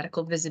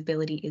theoretical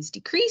visibility is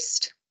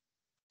decreased?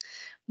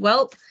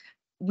 Well,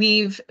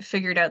 we've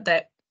figured out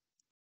that,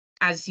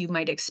 as you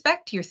might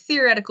expect, your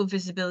theoretical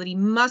visibility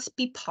must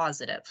be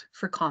positive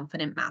for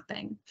confident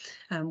mapping.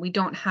 We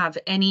don't have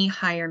any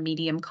higher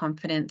medium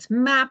confidence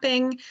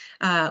mapping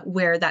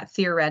where that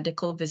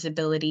theoretical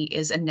visibility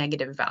is a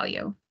negative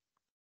value.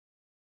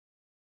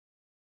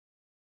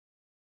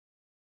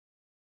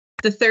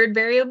 The third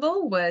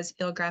variable was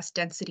eelgrass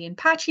density and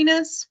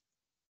patchiness.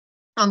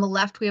 On the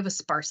left, we have a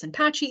sparse and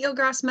patchy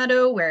eelgrass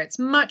meadow where it's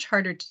much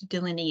harder to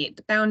delineate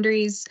the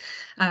boundaries,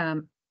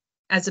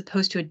 as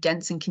opposed to a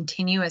dense and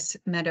continuous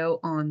meadow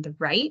on the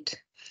right.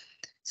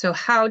 So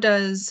how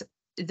does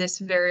this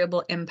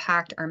variable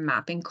impact our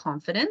mapping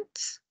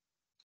confidence?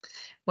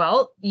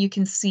 Well, you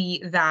can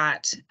see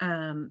that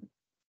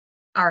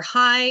our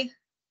high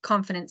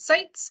confidence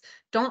sites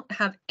don't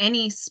have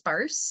any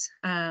sparse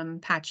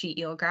patchy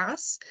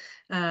eelgrass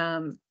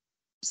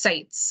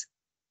sites.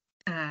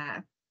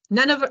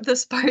 None of the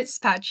sparse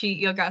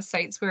patchy eelgrass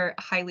sites were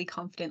highly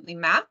confidently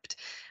mapped.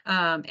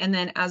 And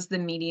then as the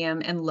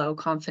medium and low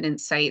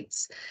confidence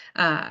sites,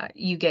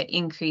 you get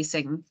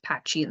increasing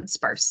patchy and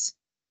sparse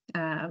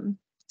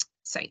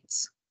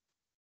sites.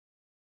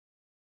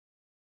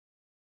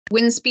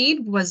 Wind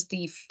speed was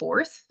the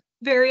fourth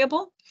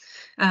variable.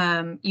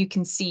 You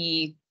can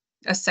see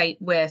a site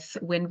with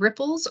wind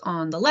ripples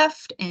on the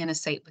left and a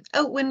site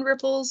without wind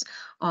ripples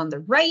on the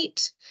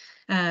right.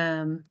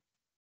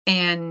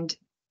 And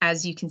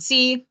as you can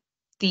see,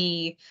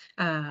 the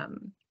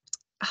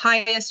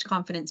highest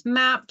confidence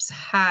maps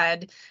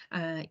had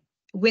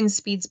wind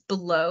speeds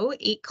below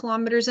 8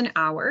 kilometers an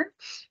hour,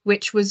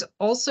 which was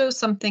also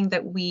something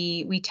that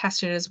we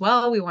tested as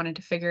well. We wanted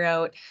to figure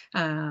out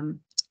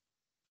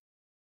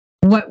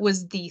what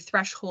was the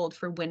threshold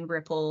for wind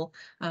ripple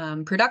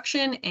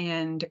production,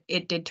 and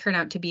it did turn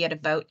out to be at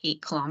about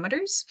 8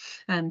 kilometers.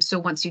 So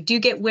once you do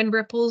get wind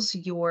ripples,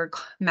 your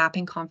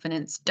mapping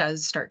confidence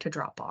does start to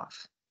drop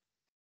off.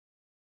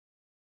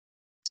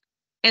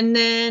 And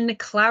then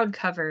cloud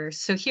cover.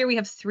 So here we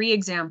have 3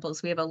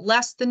 examples. We have a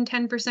less than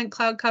 10%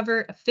 cloud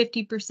cover, a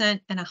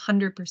 50%, and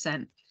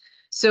 100%.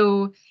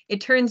 So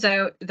it turns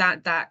out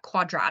that that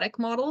quadratic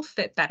model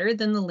fit better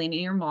than the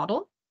linear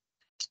model.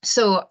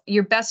 So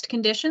your best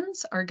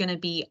conditions are going to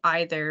be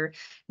either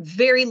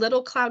very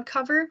little cloud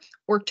cover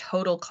or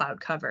total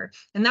cloud cover.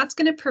 And that's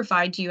going to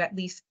provide you at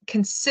least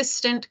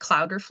consistent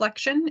cloud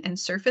reflection and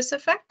surface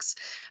effects,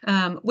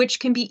 which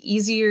can be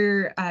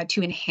easier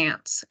to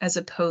enhance as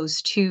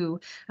opposed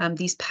to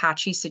these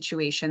patchy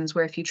situations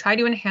where if you try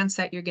to enhance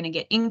that, you're going to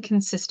get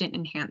inconsistent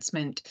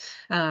enhancement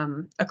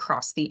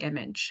across the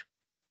image.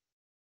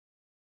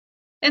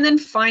 And then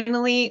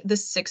finally, the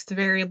 6th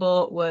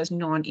variable was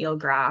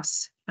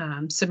non-eelgrass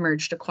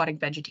submerged aquatic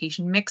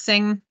vegetation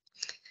mixing.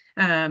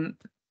 And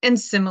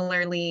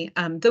similarly,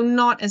 though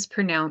not as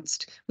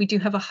pronounced, we do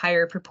have a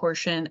higher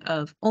proportion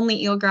of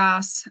only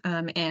eelgrass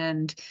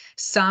and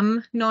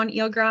some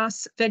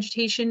non-eelgrass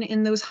vegetation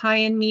in those high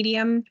and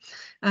medium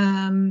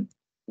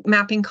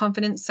mapping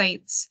confidence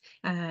sites,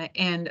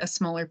 and a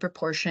smaller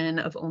proportion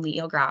of only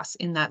eelgrass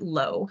in that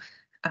low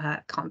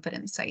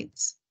confidence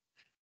sites.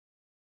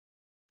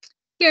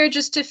 Here are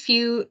just a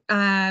few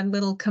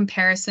little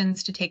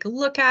comparisons to take a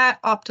look at: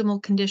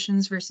 optimal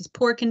conditions versus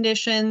poor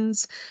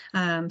conditions.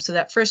 So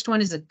that first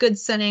one is a good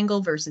sun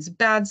angle versus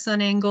bad sun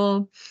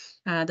angle.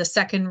 The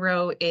second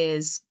row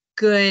is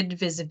good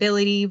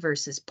visibility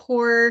versus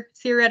poor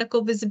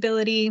theoretical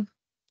visibility.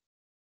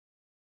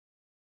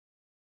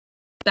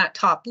 That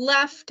top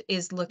left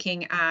is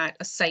looking at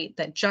a site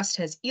that just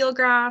has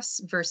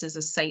eelgrass versus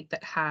a site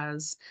that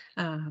has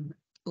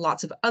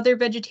lots of other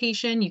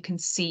vegetation. You can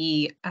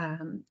see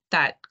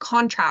that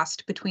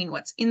contrast between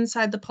what's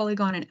inside the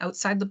polygon and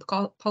outside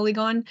the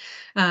polygon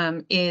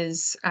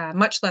is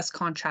much less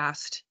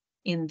contrast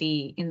in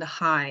the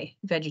high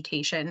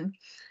vegetation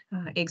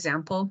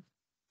example.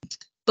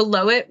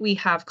 Below it, we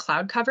have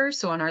cloud cover.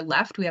 So on our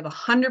left, we have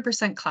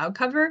 100% cloud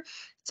cover.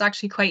 It's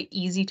actually quite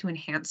easy to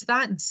enhance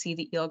that and see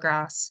the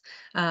eelgrass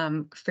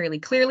fairly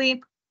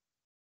clearly.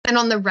 And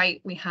on the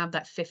right, we have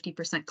that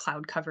 50%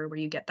 cloud cover where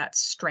you get that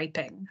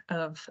striping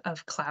of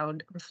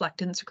cloud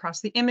reflectance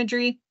across the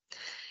imagery.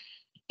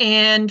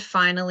 And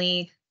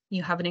finally,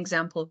 you have an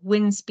example of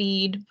wind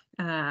speed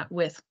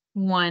with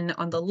one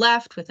on the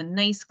left with a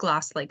nice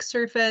glass-like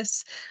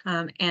surface,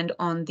 and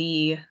on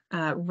the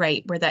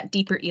right where that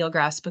deeper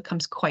eelgrass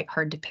becomes quite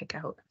hard to pick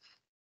out.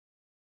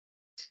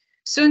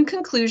 So in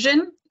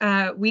conclusion,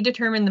 we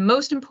determined the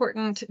most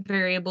important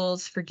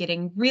variables for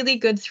getting really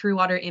good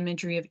through-water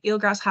imagery of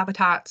eelgrass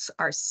habitats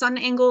are sun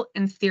angle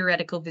and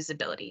theoretical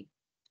visibility.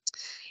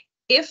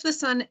 If the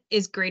sun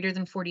is greater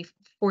than 40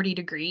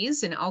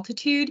 degrees in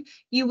altitude,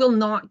 you will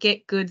not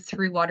get good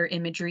through-water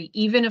imagery,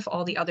 even if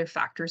all the other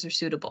factors are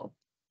suitable.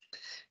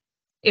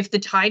 If the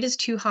tide is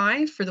too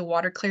high for the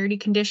water clarity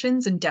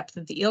conditions and depth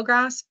of the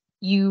eelgrass,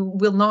 you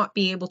will not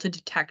be able to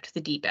detect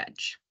the deep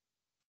edge.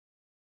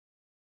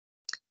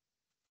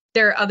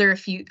 There are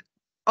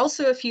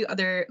also a few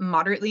other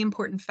moderately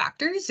important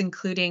factors,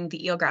 including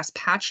the eelgrass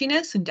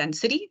patchiness and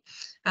density,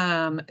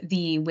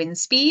 the wind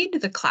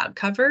speed, the cloud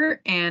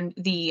cover, and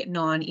the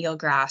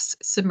non-eelgrass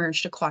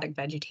submerged aquatic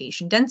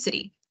vegetation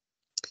density.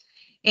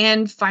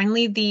 And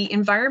finally, the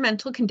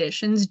environmental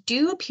conditions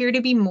do appear to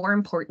be more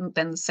important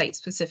than the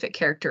site-specific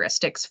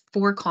characteristics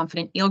for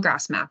confident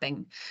eelgrass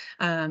mapping.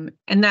 And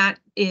that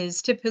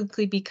is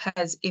typically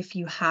because if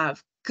you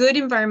have good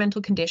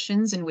environmental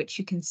conditions in which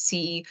you can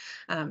see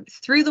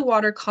through the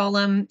water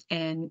column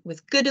and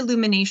with good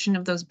illumination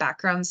of those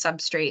background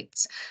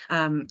substrates,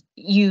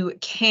 you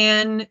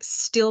can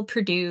still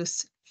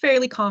produce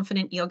fairly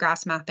confident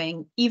eelgrass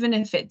mapping, even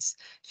if it's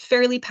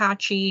fairly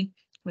patchy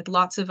with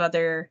lots of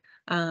other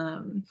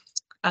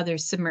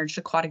submerged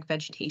aquatic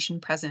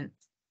vegetation present.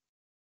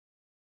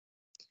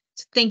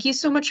 So thank you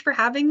so much for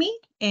having me,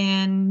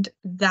 and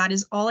that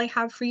is all I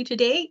have for you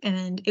today,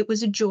 and it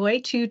was a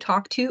joy to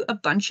talk to a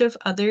bunch of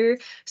other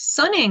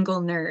sun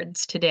angle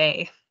nerds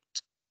today.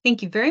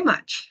 Thank you very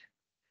much.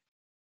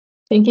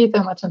 Thank you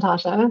so much,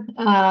 Natasha.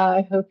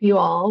 I hope you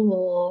all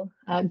will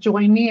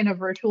join me in a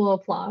virtual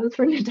applause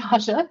for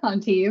Natasha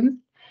on Teams.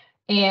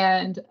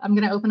 And I'm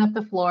going to open up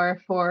the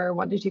floor for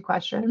 1 to 2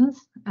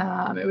 questions.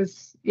 It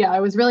was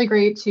really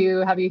great to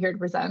have you here to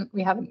present.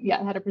 We haven't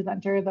yet had a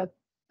presenter that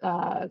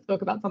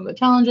spoke about some of the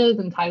challenges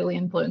in tidally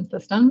influenced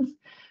systems.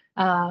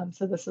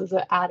 So this is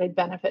an added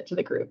benefit to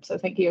the group. So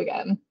thank you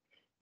again.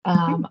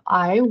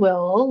 I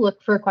will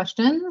look for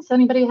questions.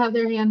 Anybody have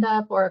their hand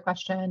up or a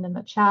question in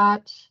the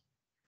chat?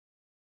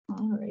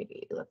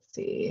 Alrighty, let's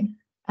see.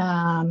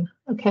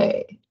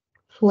 Okay.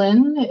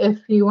 Flynn, if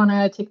you want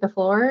to take the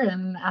floor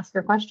and ask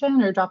your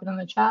question or drop it in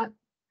the chat.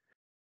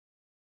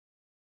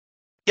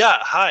 Yeah,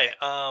 hi.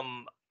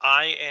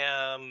 I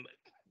am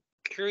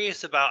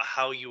curious about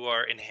how you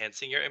are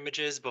enhancing your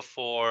images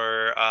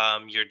before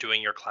you're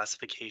doing your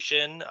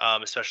classification,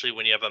 especially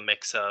when you have a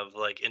mix of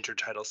like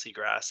intertidal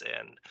seagrass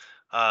and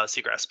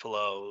seagrass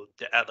below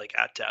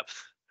at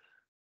depth.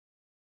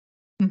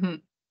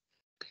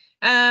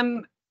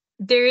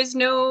 There is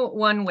no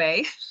one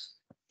way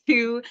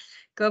to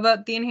go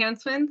about the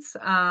enhancements,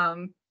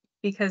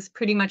 because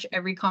pretty much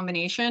every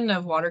combination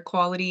of water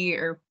quality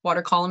or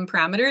water column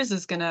parameters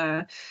is going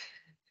to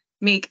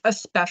make a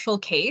special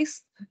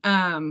case.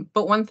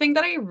 But one thing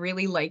that I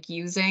really like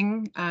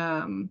using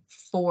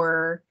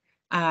for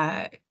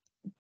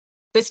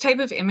this type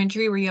of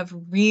imagery where you have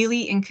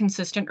really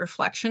inconsistent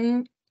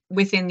reflection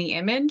within the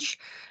image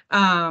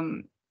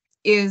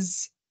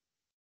is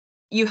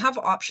you have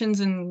options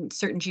in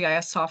certain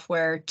GIS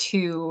software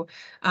to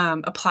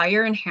apply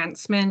your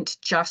enhancement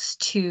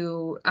just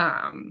to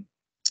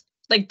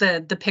like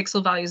the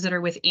pixel values that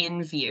are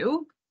within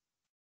view.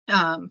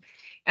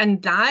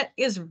 And that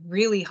is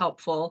really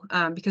helpful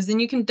because then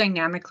you can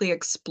dynamically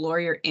explore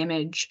your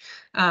image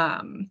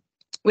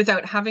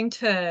without having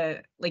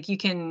to, like, you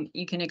can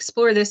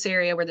explore this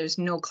area where there's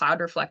no cloud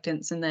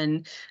reflectance and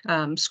then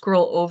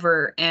scroll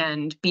over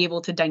and be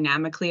able to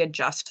dynamically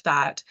adjust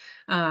that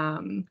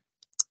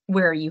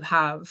where you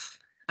have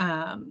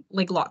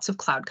like lots of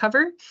cloud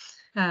cover.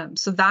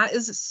 So that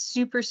is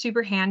super,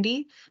 super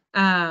handy.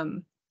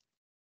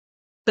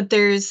 But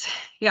there's,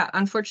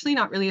 unfortunately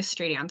not really a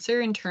straight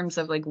answer in terms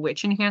of like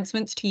which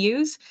enhancements to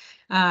use,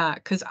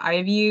 because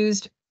I've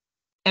used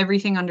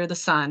everything under the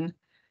sun.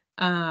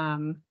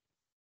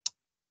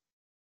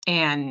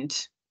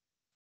 And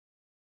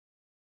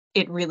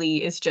it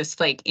really is just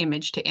like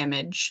image to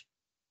image,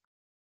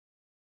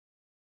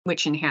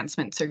 which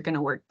enhancements are going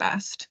to work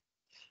best.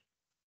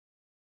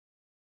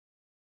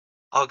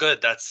 Oh,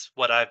 good. That's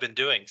what I've been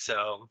doing.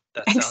 So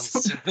that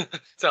sounds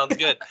sounds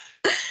good.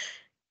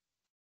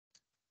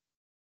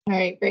 All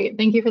right, great.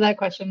 Thank you for that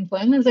question,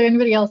 Flynn. Is there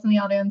anybody else in the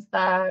audience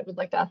that would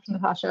like to ask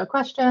Natasha a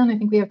question? I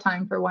think we have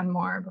time for one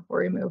more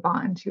before we move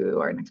on to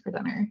our next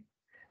presenter.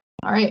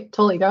 All right,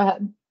 Tulley, go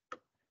ahead.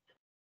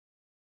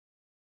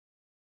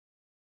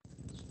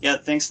 Yeah,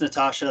 thanks,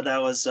 Natasha.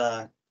 That was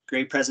a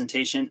great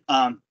presentation.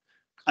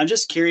 I'm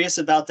just curious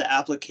about the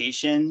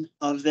application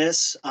of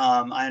this.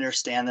 I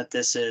understand that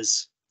this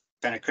is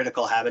kind of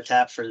critical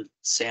habitat for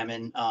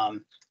salmon,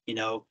 you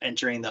know,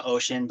 entering the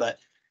ocean, but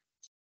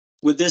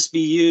would this be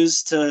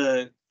used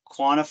to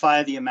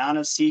quantify the amount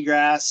of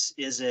seagrass?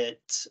 Is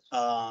it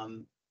a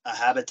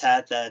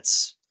habitat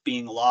that's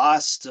being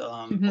lost,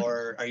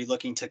 or are you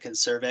looking to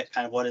conserve it?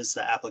 Kind of what is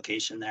the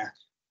application there?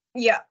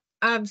 Yeah,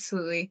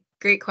 absolutely.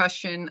 Great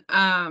question.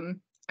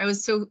 I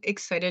was so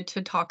excited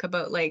to talk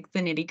about like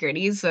the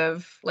nitty-gritties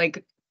of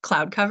like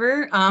cloud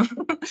cover.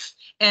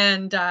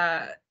 And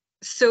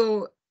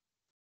so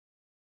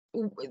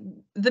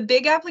the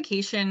big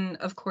application,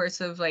 of course,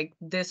 of like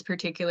this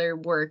particular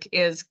work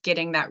is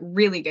getting that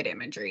really good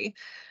imagery.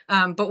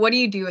 But what do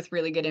you do with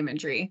really good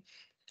imagery?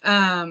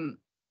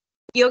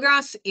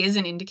 Eelgrass is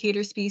an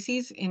indicator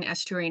species in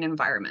estuarine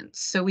environments.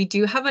 So we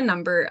do have a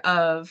number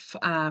of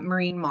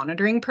marine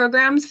monitoring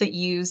programs that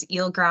use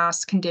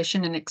eelgrass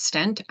condition and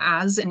extent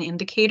as an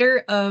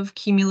indicator of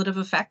cumulative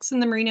effects in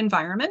the marine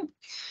environment.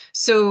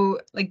 So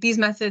like these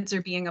methods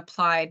are being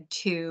applied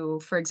to,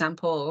 for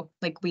example,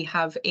 like we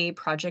have a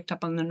project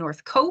up on the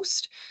North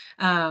Coast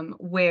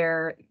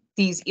where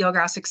these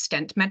eelgrass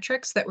extent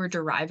metrics that we're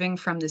deriving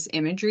from this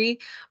imagery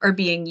are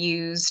being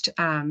used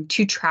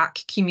to track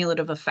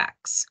cumulative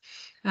effects,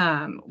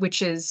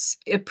 which is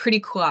a pretty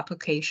cool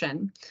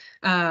application,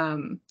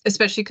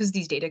 especially because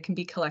these data can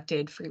be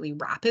collected fairly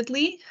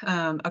rapidly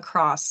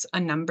across a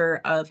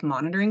number of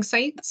monitoring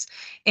sites.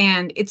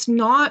 And it's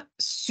not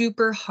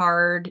super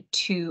hard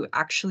to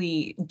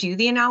actually do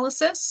the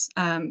analysis.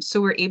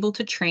 So we're able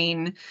to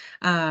train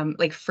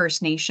like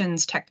First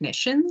Nations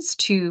technicians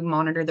to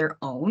monitor their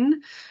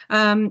own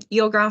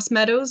eelgrass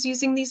meadows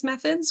using these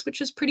methods,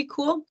 which is pretty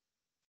cool.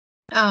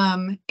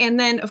 And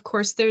then, of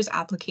course, there's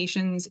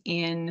applications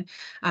in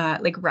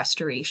like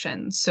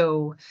restoration.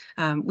 So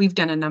we've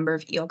done a number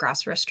of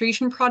eelgrass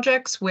restoration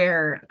projects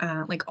where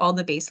like all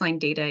the baseline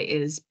data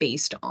is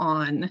based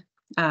on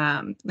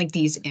like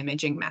these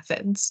imaging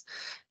methods.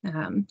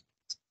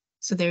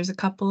 So there's a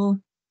couple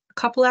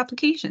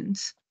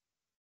applications.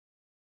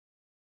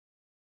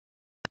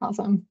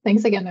 Awesome.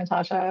 Thanks again,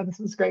 Natasha. This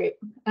was great.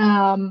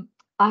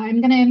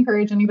 I'm going to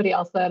encourage anybody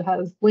else that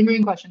has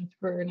lingering questions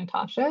for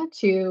Natasha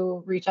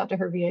to reach out to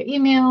her via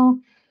email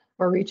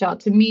or reach out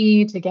to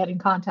me to get in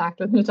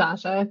contact with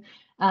Natasha.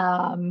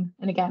 And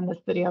again, this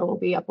video will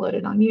be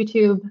uploaded on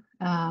YouTube.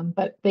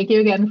 But thank you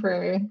again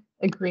for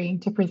agreeing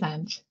to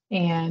present.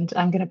 And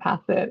I'm going to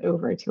pass it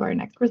over to our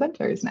next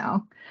presenters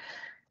now.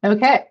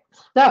 Okay,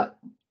 so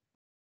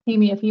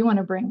Amy, if you want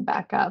to bring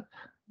back up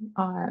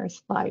our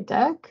slide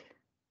deck.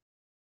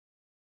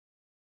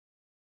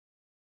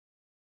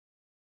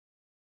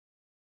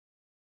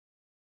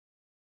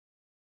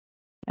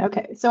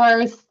 Okay, so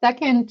our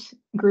second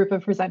group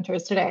of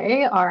presenters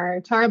today are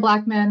Tara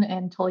Blackman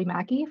and Tulley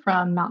Mackey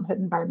from Mount Hood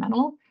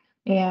Environmental,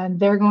 and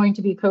they're going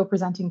to be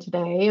co-presenting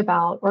today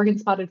about Oregon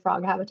spotted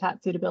frog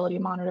habitat suitability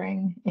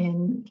monitoring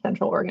in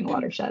Central Oregon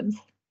watersheds.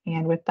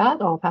 And with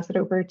that, I'll pass it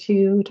over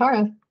to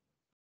Tara.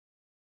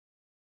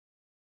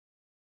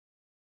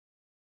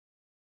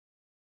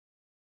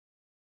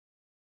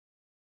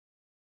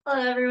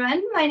 Hello,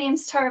 everyone. My name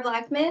is Tara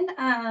Blackman.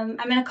 I'm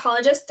an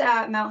ecologist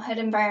at Mount Hood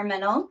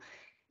Environmental.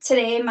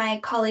 Today, my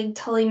colleague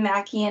Tulley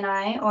Mackey and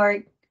I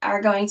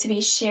are going to be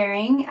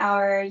sharing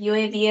our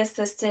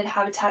UAV-assisted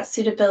habitat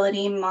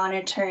suitability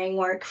monitoring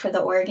work for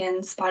the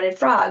Oregon spotted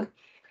frog.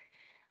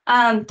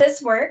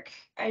 This work,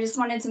 I just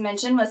wanted to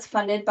mention, was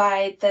funded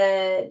by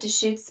the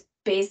Deschutes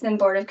Basin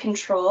Board of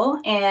Control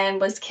and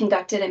was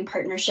conducted in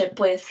partnership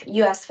with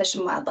U.S. Fish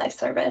and Wildlife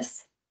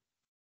Service.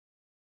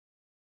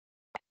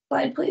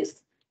 Slide, please.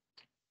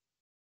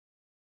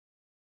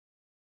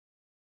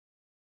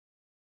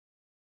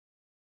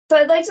 So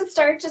I'd like to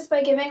start just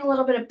by giving a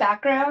little bit of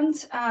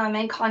background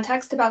and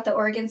context about the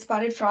Oregon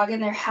spotted frog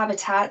and their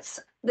habitats.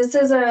 This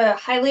is a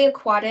highly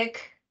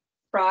aquatic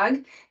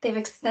frog. They have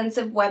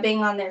extensive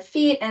webbing on their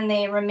feet and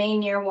they remain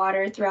near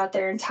water throughout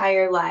their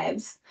entire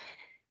lives.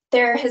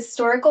 Their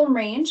historical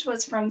range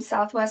was from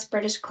southwest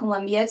British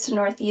Columbia to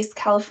northeast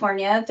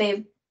California.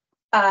 They've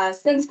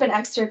since been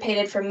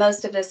extirpated from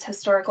most of this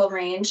historical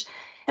range,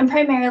 and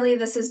primarily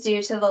this is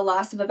due to the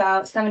loss of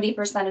about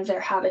 70% of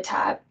their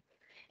habitat.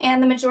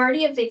 And the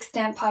majority of the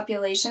extant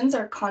populations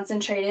are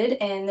concentrated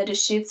in the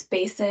Deschutes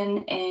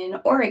Basin in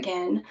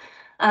Oregon.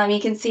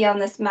 You can see on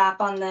this map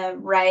on the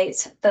right,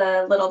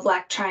 the little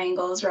black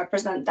triangles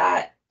represent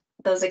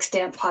those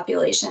extant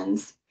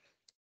populations.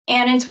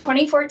 And in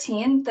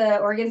 2014, the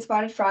Oregon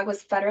spotted frog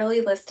was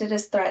federally listed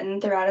as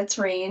threatened throughout its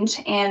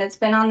range, and it's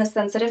been on the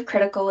sensitive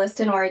critical list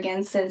in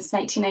Oregon since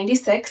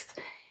 1996,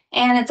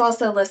 and it's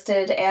also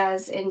listed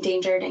as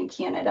endangered in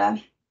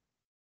Canada.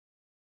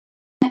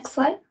 Next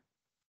slide.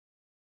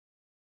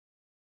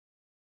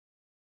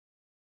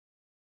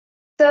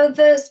 So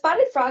the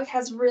spotted frog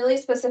has really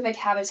specific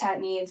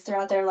habitat needs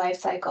throughout their life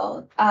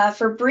cycle.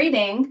 For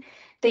breeding,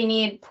 they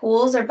need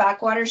pools or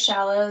backwater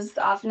shallows.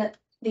 Often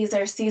these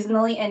are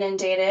seasonally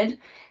inundated.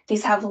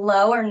 These have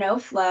low or no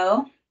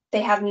flow.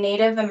 They have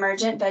native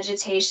emergent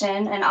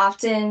vegetation, and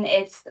often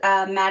it's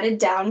matted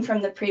down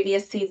from the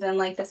previous season,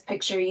 like this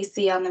picture you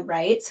see on the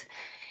right.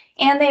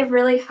 And they have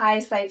really high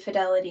site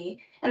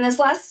fidelity. And this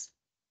last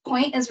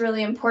point is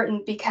really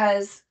important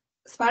because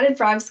spotted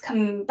frogs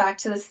come back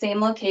to the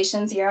same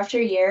locations year after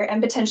year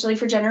and potentially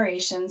for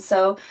generations.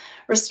 So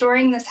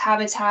restoring this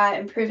habitat,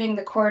 improving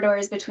the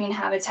corridors between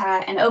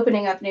habitat, and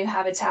opening up new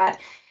habitat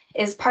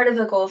is part of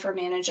the goal for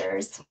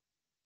managers.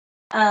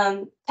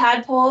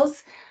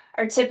 Tadpoles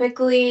are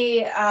typically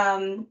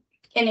in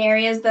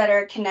areas that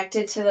are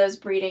connected to those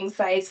breeding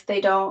sites.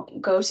 They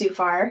don't go too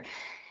far.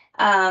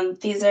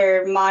 These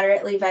are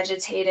moderately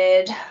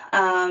vegetated.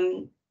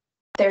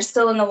 They're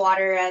still in the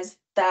water as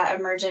that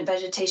emergent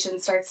vegetation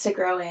starts to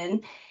grow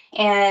in,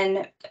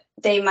 and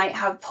they might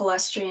have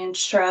pedestrian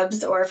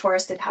shrubs or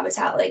forested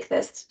habitat like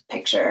this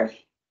picture.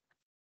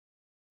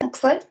 Next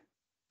slide.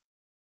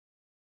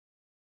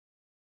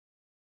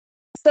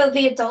 So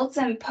the adults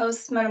and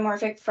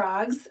post-metamorphic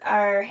frogs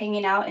are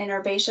hanging out in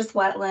herbaceous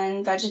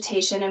wetland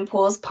vegetation in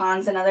pools,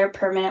 ponds, and other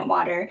permanent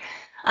water.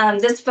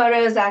 This photo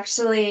is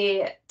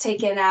actually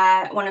taken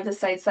at one of the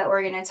sites that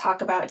we're going to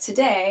talk about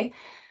today.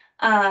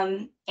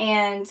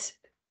 And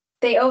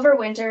they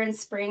overwinter in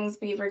springs,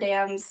 beaver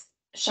dams,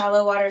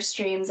 shallow water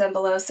streams, and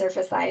below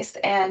surface ice.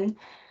 And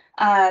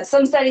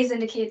some studies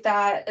indicate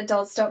that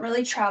adults don't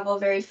really travel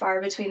very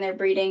far between their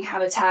breeding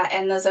habitat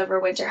and those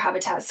overwinter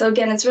habitats. So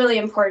again, it's really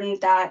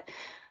important that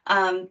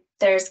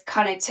there's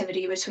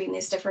connectivity between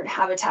these different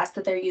habitats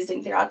that they're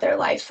using throughout their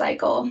life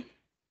cycle.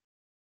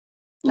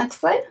 Next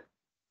slide.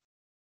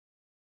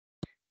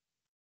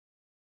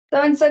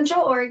 So in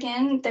Central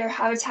Oregon, their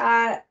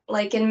habitat,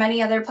 like in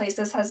many other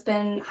places, has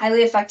been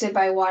highly affected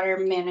by water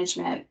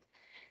management.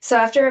 So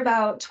after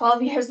about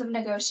 12 years of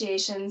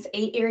negotiations,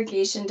 8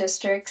 irrigation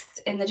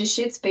districts in the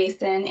Deschutes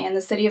Basin and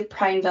the city of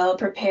Prineville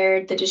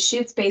prepared the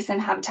Deschutes Basin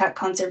Habitat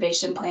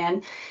Conservation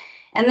Plan.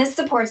 And this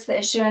supports the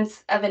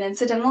issuance of an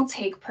incidental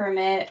take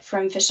permit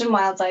from Fish and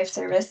Wildlife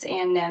Service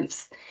and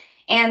NMFS.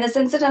 And this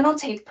incidental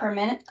take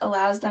permit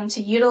allows them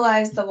to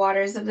utilize the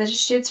waters of the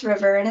Deschutes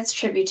River and its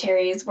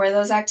tributaries where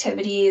those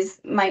activities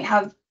might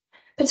have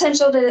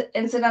potential to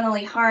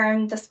incidentally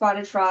harm the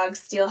spotted frog,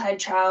 steelhead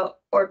trout,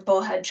 or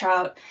bullhead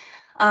trout,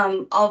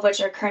 all of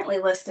which are currently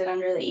listed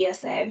under the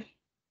ESA.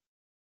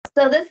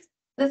 So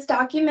this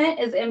document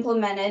is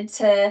implemented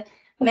to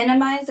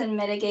minimize and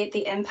mitigate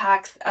the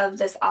impacts of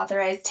this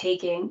authorized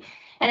taking.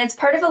 And it's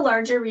part of a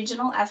larger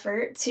regional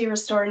effort to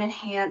restore and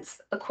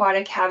enhance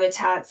aquatic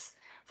habitats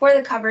for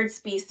the covered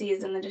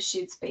species in the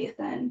Deschutes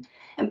Basin.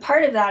 And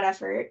part of that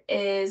effort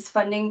is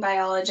funding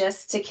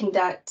biologists to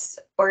conduct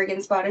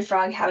Oregon spotted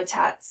frog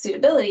habitat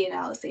suitability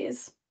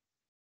analyses.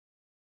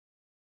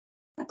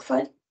 Next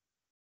slide.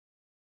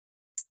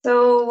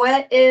 So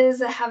what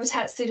is a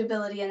habitat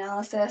suitability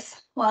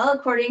analysis? Well,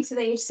 according to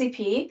the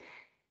HCP,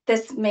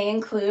 this may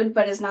include,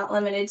 but is not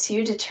limited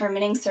to,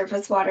 determining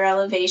surface water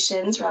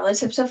elevations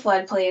relative to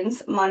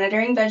floodplains,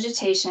 monitoring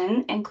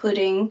vegetation,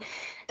 including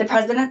the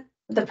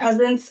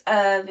presence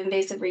of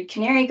invasive reed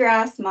canary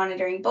grass,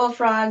 monitoring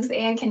bullfrogs,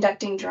 and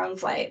conducting drone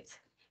flights.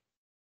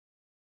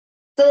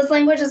 So this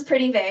language is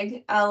pretty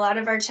vague. A lot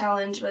of our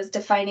challenge was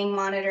defining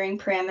monitoring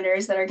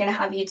parameters that are going to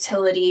have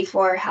utility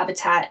for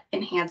habitat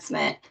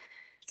enhancement.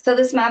 So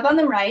this map on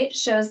the right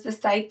shows the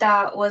site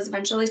that was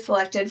eventually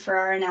selected for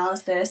our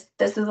analysis.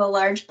 This is a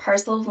large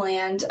parcel of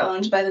land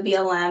owned by the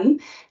BLM.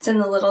 It's in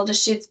the Little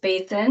Deschutes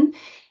Basin,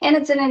 and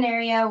it's in an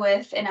area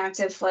with an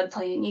active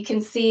floodplain. You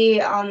can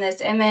see on this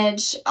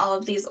image all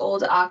of these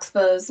old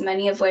oxbows,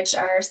 many of which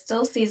are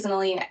still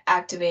seasonally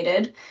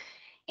activated.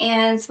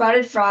 And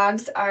spotted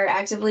frogs are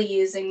actively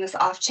using this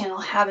off-channel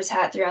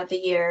habitat throughout the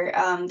year.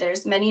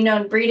 There's many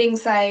known breeding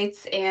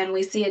sites, and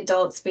we see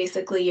adults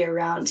basically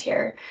year-round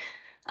here.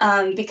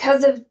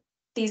 Because of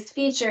these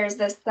features,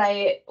 this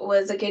site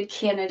was a good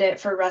candidate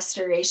for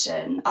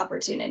restoration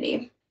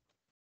opportunity.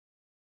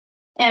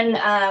 And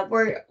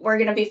we're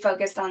going to be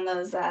focused on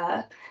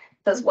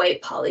those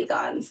white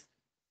polygons.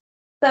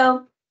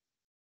 So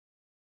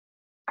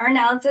our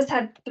analysis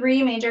had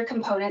 3 major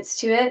components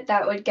to it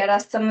that would get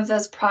us some of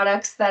those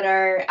products that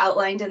are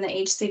outlined in the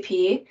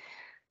HCP.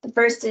 The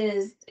first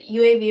is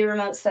UAV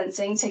remote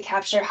sensing to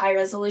capture high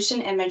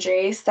resolution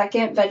imagery.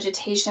 Second,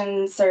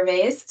 vegetation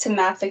surveys to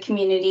map the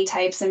community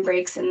types and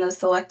breaks in those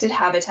selected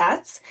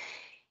habitats.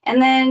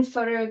 And then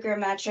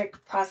photogrammetric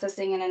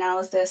processing and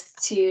analysis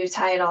to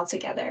tie it all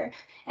together.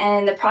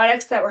 And the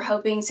products that we're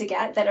hoping to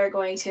get that are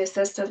going to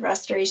assist with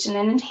restoration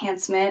and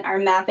enhancement are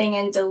mapping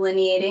and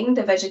delineating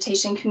the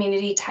vegetation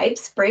community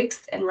types,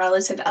 breaks, and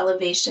relative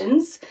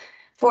elevations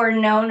for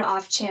known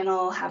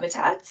off-channel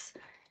habitats,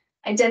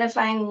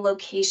 identifying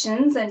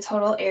locations and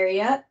total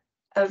area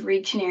of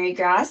reed canary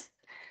grass,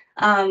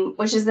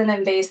 which is an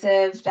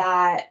invasive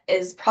that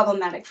is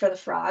problematic for the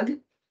frog,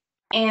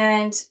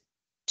 and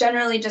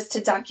generally just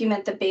to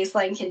document the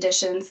baseline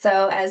conditions.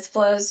 So as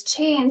flows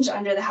change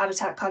under the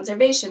Habitat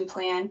Conservation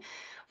Plan,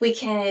 we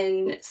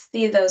can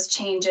see those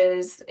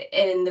changes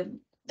in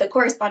the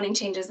corresponding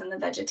changes in the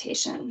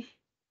vegetation.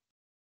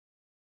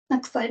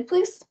 Next slide,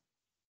 please.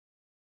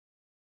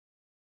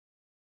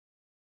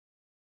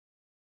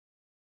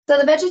 So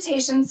the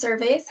vegetation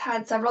surveys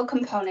had several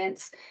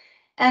components,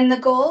 and the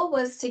goal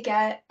was to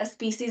get a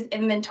species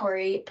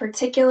inventory,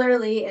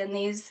 particularly in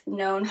these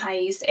known high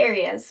use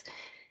areas.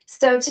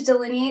 So to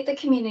delineate the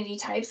community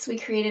types, we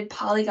created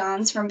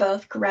polygons from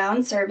both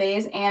ground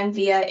surveys and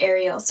via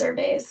aerial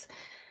surveys.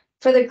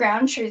 For the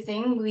ground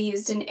truthing, we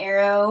used an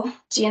Arrow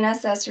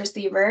GNSS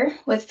receiver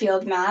with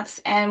field maps,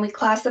 and we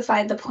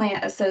classified the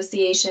plant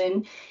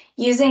association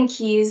using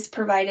keys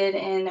provided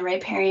in the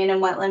riparian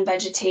and wetland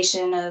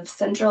vegetation of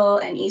central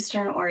and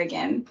eastern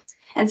Oregon.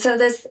 And so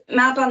this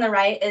map on the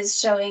right is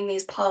showing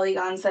these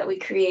polygons that we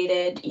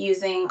created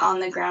using on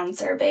the ground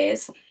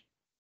surveys.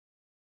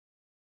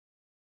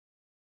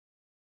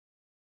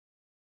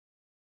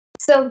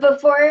 So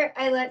before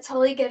I let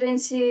Tulley get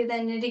into the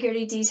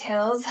nitty-gritty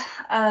details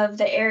of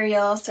the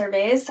aerial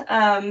surveys,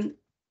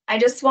 I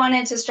just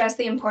wanted to stress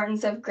the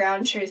importance of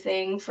ground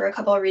truthing for a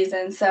couple of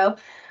reasons. So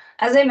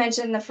as I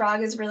mentioned, the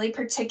frog is really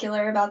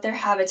particular about their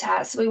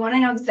habitat. So we want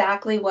to know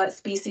exactly what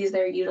species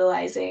they're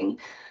utilizing.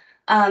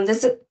 In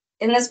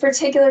this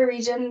particular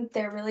region,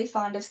 they're really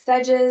fond of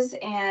sedges,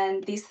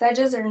 and these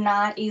sedges are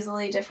not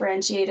easily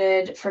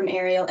differentiated from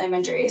aerial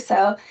imagery.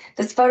 So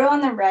this photo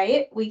on the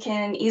right, we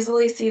can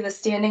easily see the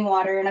standing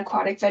water and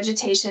aquatic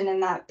vegetation in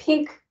that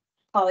pink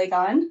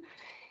polygon.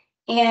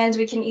 And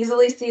we can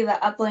easily see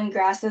the upland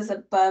grasses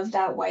above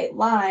that white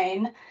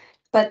line,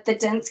 but the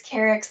dense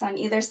carex on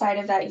either side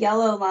of that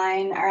yellow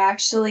line are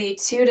actually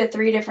 2 to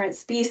 3 different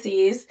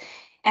species.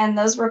 And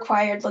those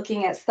required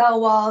looking at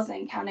cell walls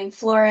and counting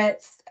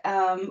florets,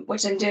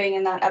 which I'm doing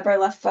in that upper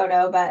left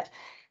photo, but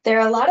there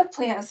are a lot of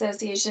plant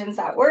associations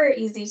that were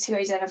easy to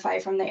identify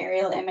from the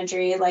aerial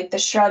imagery, like the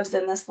shrubs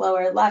in this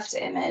lower left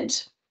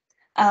image.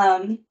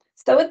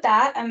 So with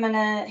that, I'm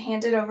gonna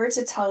hand it over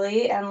to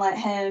Tulley and let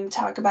him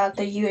talk about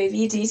the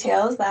UAV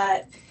details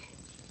that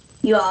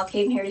you all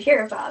came here to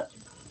hear about.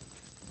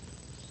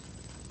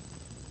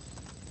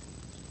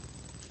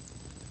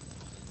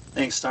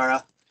 Thanks,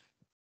 Tara.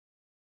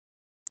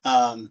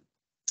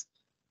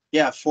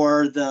 Yeah,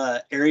 for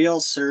the aerial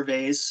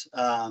surveys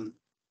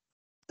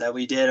that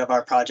we did of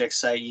our project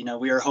site,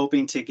 we were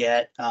hoping to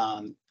get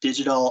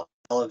digital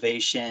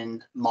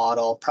elevation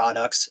model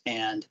products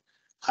and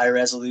high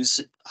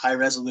resolution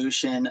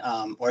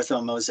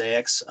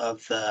orthomosaics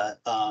of the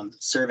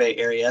survey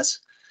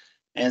areas.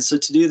 And so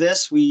to do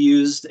this, we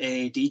used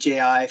a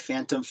DJI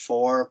Phantom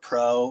 4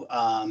 Pro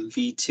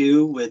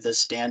V2 with the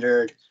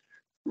standard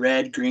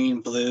red,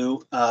 green,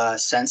 blue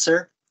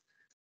sensor.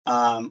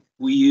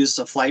 We used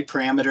the flight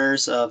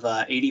parameters of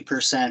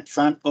 80%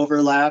 front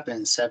overlap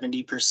and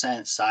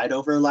 70% side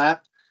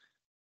overlap.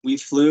 We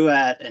flew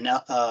at an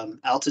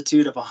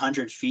altitude of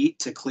 100 feet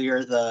to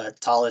clear the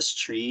tallest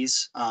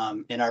trees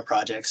in our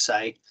project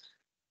site,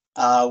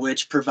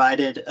 which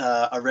provided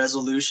a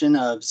resolution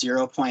of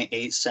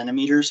 0.8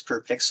 centimeters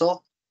per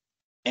pixel.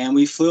 And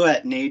we flew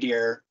at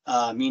nadir,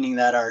 meaning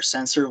that our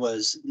sensor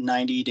was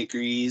 90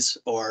 degrees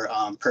or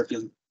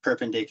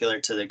perpendicular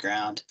to the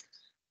ground.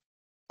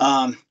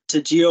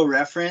 To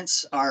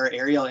geo-reference our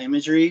aerial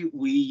imagery,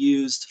 we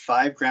used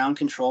 5 ground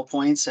control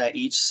points at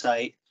each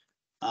site.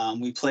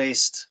 We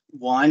placed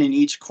 1 in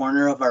each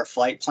corner of our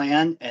flight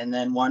plan and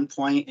then 1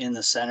 point in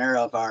the center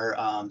of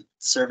our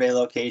survey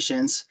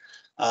locations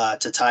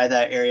to tie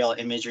that aerial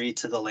imagery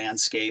to the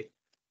landscape.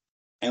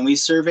 And we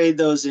surveyed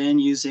those in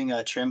using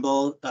a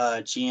Trimble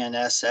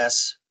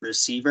GNSS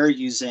receiver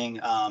using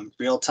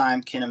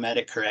real-time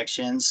kinematic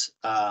corrections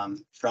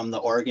from the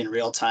Oregon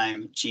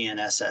Real-Time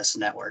GNSS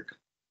network.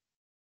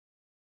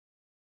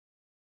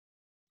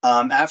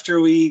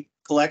 After we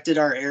collected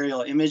our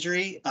aerial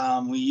imagery,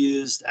 we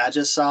used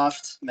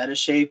Agisoft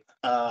Metashape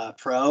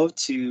Pro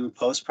to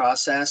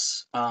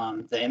post-process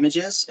the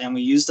images, and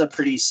we used a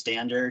pretty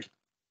standard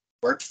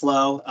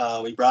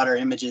workflow. We brought our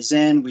images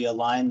in, we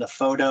aligned the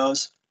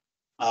photos,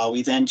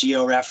 we then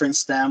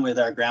geo-referenced them with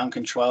our ground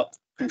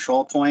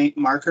control point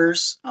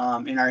markers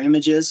in our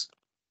images,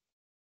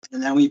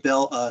 and then we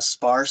built a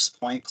sparse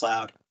point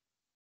cloud.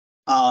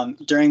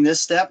 During this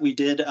step, we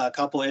did a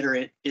couple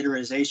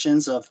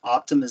iterations of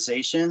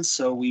optimization.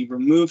 So we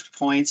removed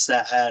points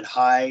that had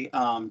high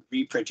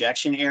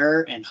reprojection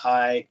error and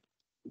high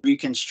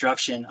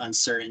reconstruction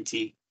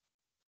uncertainty.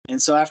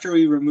 And so after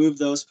we removed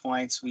those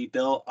points, we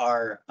built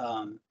our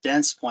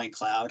dense point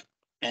cloud.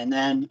 And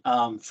then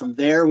from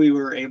there, we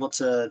were able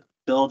to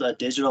build a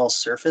digital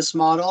surface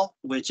model,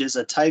 which is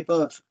a type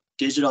of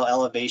digital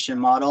elevation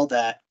model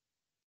that,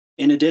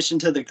 in addition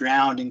to the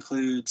ground,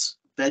 includes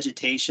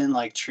vegetation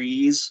like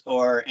trees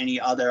or any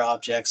other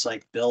objects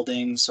like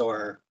buildings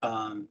or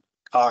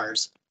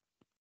cars.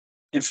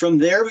 And from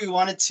there, we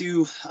wanted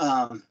to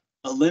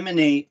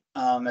eliminate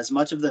as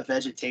much of the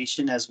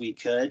vegetation as we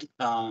could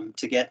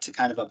to get to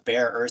kind of a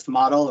bare earth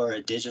model or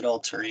a digital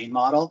terrain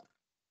model.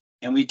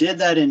 And we did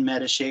that in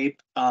Metashape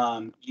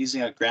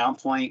using a ground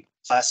point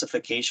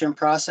classification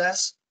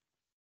process.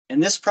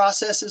 And this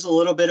process is a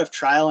little bit of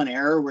trial and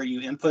error where you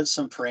input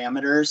some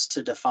parameters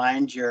to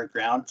define your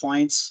ground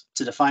points,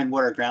 to define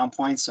what are ground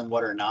points and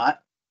what are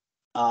not.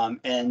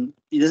 And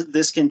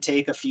this can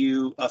take a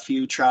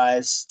few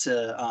tries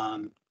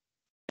to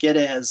get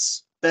it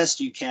as best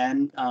you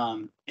can.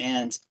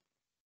 And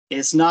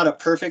it's not a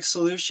perfect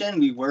solution.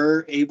 We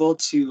were able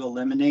to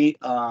eliminate,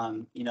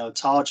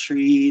 tall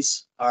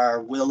trees,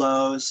 our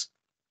willows,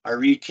 our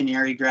reed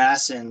canary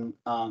grass, and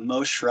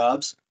most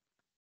shrubs.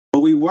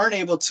 But we weren't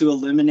able to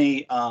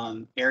eliminate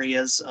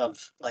areas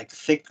of like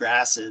thick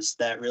grasses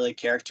that really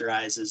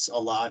characterizes a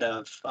lot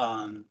of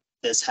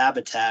this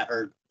habitat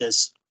or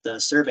the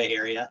survey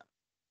area.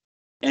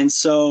 And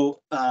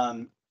so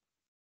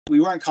we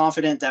weren't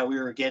confident that we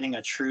were getting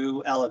a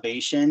true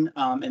elevation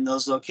in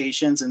those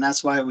locations. And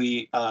that's why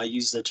we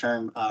use the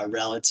term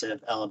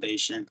relative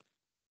elevation.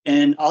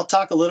 And I'll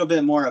talk a little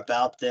bit more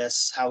about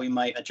this, how we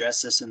might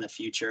address this in the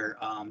future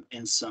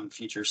in some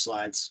future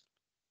slides.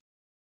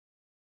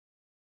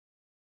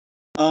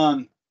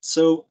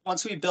 So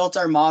once we built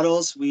our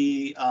models,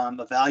 we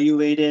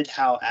evaluated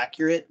how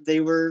accurate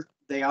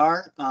they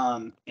are,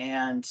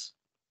 and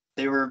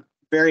they were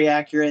very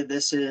accurate.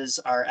 This is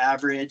our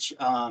average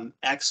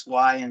X,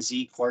 Y, and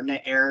Z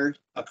coordinate error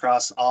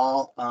across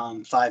all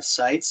 5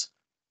 sites,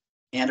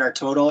 and our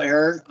total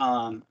error,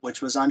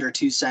 which was under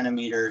 2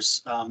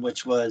 centimeters,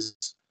 which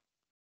was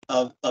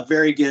a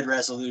very good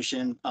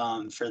resolution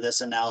for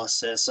this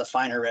analysis, a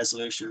finer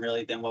resolution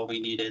really than what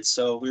we needed.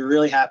 So we were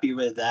really happy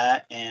with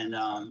that, and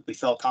we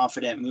felt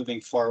confident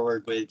moving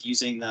forward with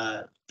using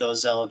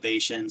those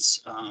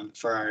elevations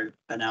for our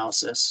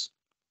analysis.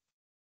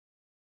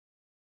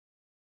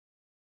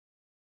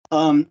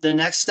 The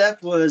next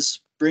step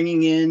was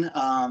bringing in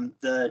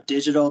the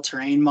digital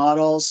terrain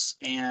models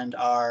and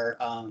our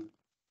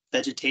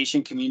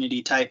vegetation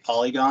community type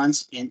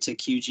polygons into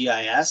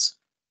QGIS.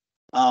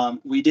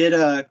 We did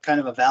a kind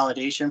of a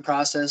validation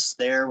process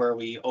there where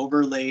we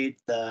overlaid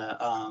the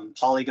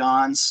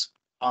polygons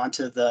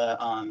onto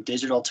the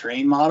digital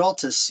terrain model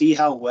to see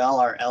how well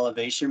our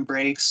elevation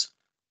breaks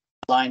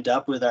lined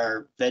up with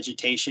our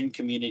vegetation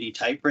community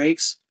type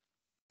breaks.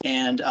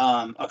 And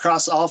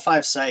across all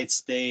 5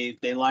 sites, they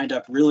lined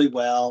up really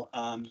well.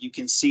 You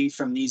can see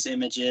from these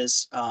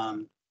images,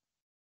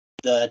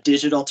 the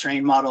digital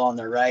terrain model on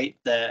the right,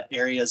 the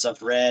areas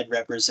of red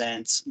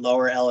represent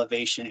lower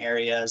elevation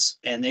areas,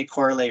 and they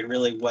correlate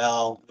really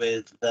well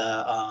with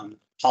the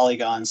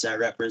polygons that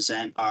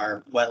represent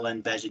our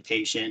wetland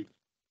vegetation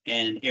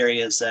and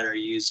areas that are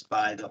used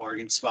by the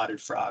Oregon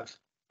spotted frog.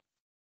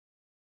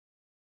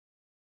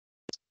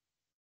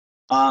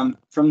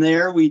 From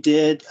there, we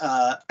did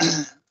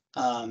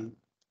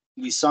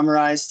we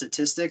summarized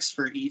statistics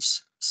for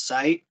each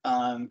site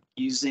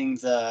using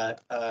the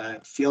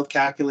field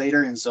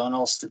calculator and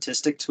zonal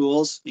statistic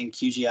tools in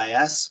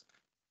QGIS.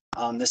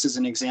 This is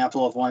an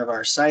example of one of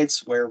our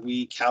sites where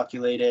we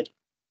calculated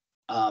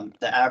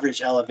the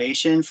average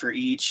elevation for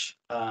each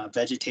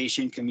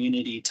vegetation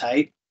community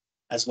type,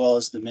 as well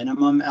as the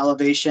minimum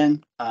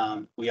elevation.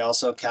 We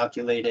also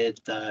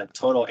calculated the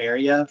total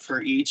area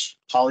for each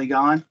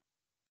polygon.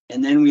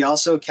 And then we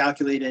also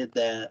calculated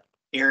the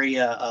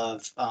area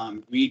of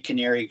reed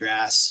canary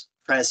grass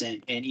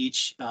present in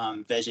each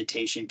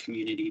vegetation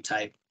community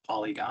type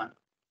polygon.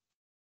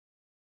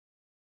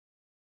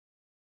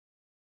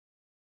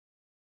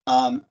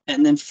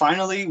 And then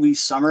finally, we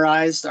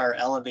summarized our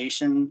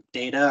elevation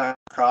data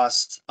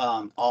across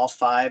all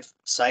 5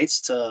 sites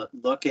to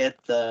look at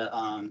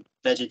the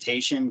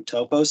vegetation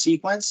topo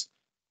sequence.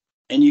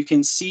 And you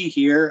can see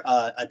here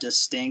a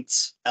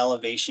distinct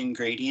elevation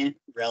gradient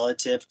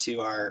relative to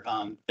our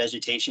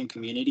vegetation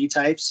community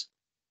types.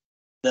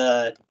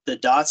 The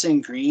dots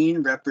in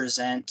green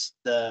represent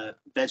the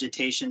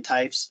vegetation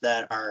types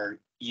that are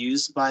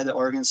used by the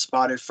Oregon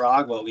spotted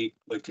frog, what we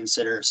would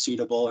consider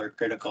suitable or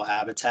critical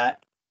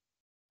habitat.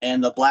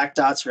 And the black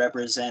dots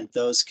represent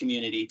those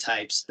community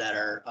types that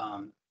are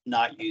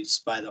not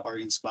used by the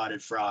Oregon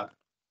spotted frog.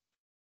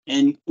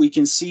 And we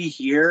can see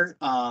here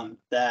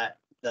that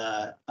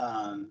the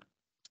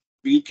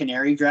reed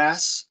canary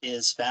grass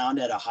is found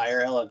at a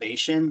higher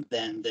elevation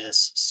than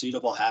this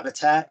suitable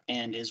habitat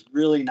and is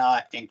really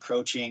not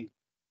encroaching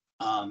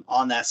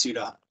on that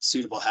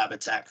suitable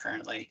habitat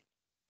currently.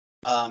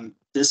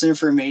 This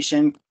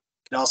information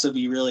could also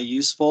be really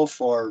useful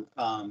for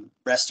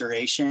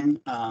restoration,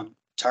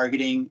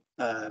 targeting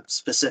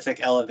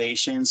specific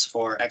elevations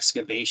for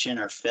excavation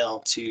or fill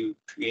to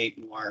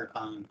create more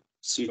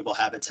suitable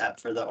habitat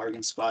for the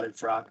Oregon spotted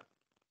frog.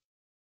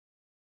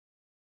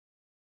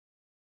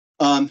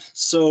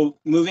 So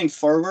moving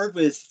forward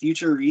with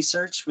future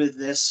research with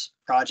this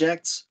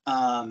project,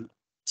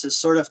 to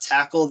sort of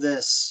tackle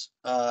this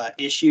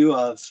issue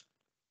of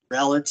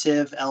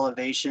relative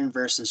elevation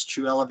versus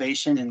true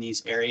elevation in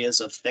these areas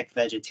of thick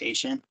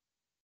vegetation.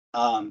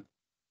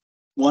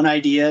 One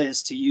idea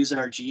is to use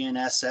our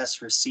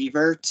GNSS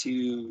receiver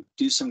to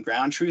do some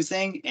ground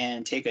truthing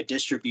and take a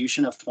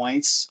distribution of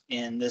points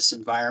in this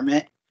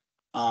environment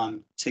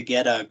to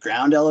get a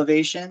ground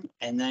elevation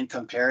and then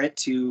compare it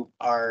to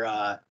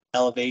our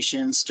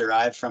elevations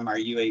derived from our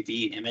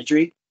UAV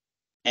imagery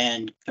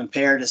and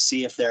compare to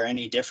see if there are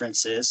any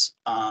differences.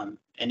 And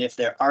if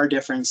there are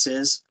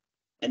differences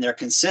and they're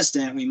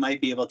consistent, we might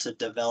be able to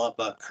develop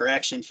a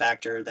correction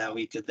factor that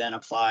we could then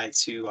apply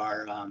to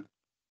our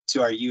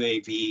our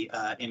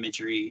UAV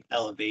imagery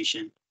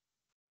elevation.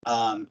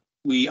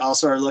 We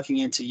also are looking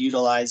into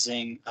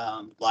utilizing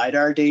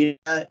LiDAR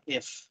data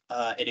if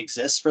it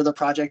exists for the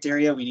project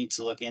area. We need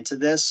to look into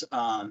this,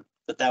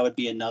 but that would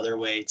be another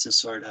way to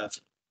sort of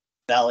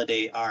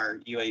validate our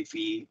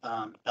UAV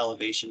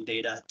elevation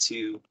data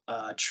to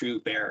true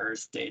bare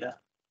earth data.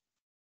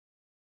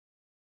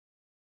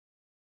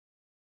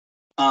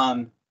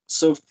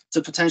 So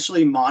to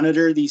potentially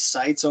monitor these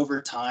sites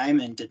over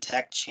time and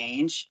detect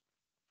change,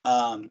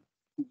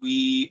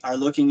 we are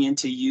looking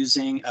into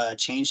using a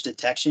change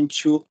detection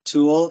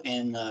tool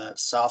in the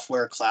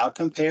software Cloud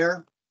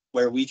Compare,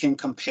 where we can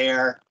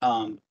compare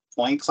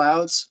point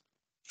clouds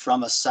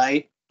from a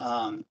site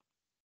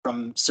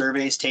from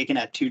surveys taken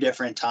at 2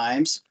 different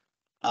times.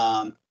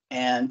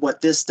 And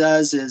what this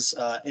does is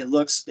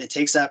it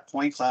takes that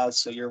point cloud,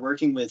 so you're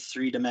working with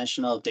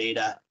 3-dimensional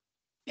data,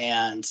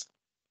 and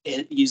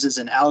it uses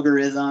an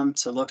algorithm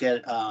to look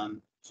at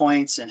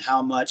points and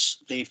how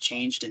much they've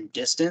changed in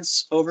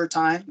distance over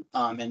time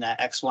in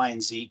that X, Y,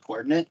 and Z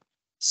coordinate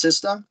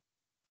system.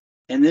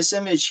 And this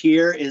image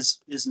here is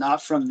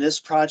not from this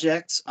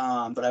project,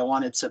 but I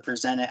wanted to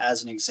present it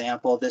as an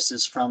example. This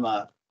is from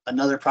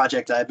another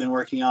project I've been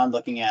working on,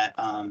 looking at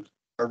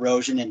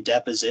erosion and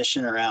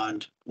deposition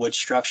around wood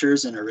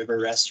structures in a river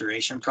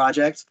restoration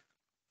project.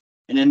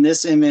 And in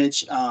this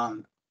image,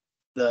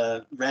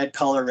 the red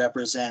color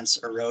represents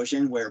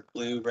erosion, where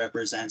blue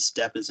represents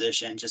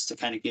deposition, just to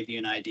kind of give you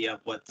an idea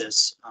of what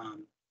this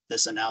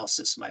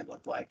analysis might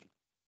look like.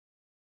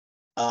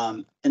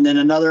 And then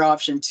another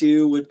option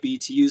too would be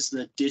to use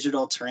the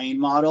digital terrain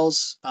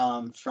models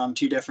from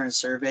 2 different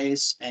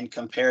surveys and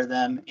compare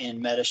them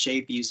in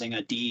Metashape using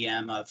a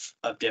DEM of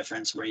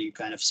difference, where you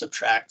kind of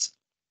subtract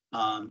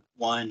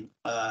one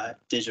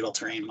digital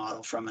terrain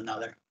model from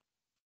another.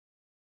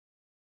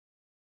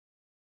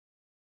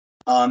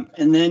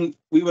 And then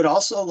we would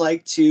also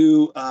like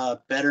to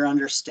better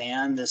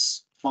understand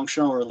this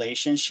functional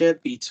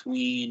relationship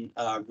between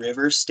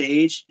river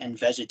stage and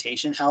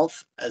vegetation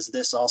health, as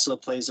this also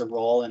plays a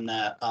role in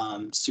the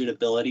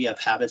suitability of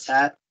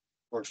habitat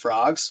for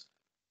frogs.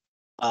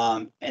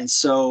 And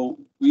so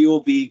we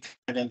will be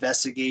kind of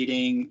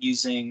investigating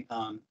using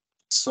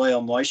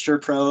soil moisture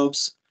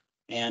probes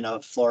and a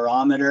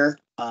fluorometer,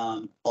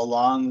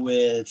 along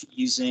with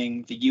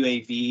using the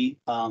UAV,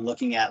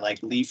 looking at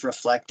like leaf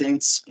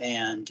reflectance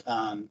and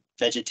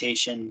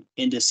vegetation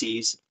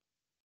indices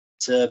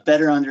to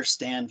better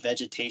understand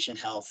vegetation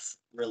health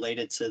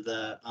related to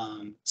the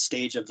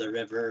stage of the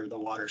river, the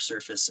water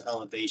surface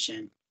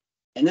elevation.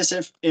 And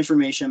this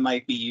information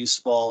might be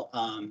useful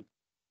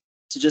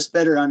to just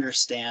better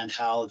understand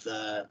how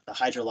the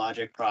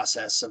hydrologic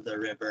process of the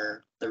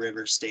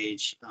river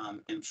stage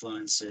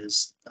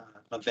influences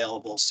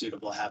available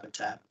suitable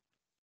habitat.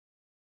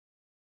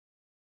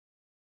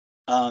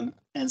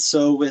 And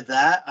so with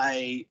that,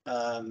 I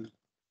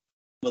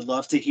would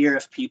love to hear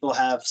if people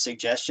have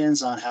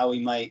suggestions on how we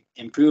might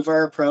improve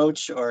our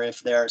approach, or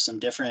if there are some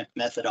different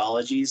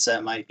methodologies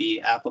that might be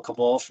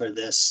applicable for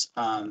this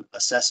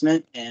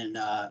assessment. And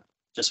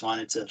just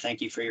wanted to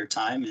thank you for your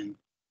time, and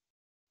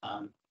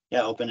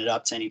yeah, open it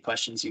up to any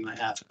questions you might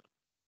have.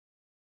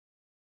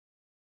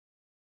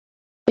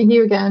 Thank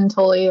you again,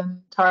 Tulley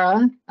and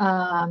Tara.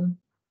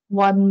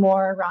 One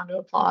more round of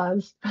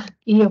applause,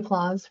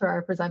 applause for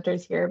our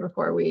presenters here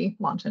before we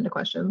launch into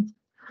questions.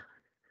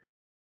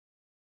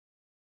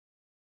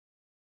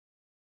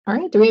 All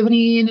right, do we have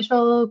any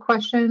initial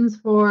questions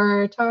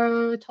for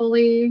Tara,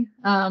 Tulley,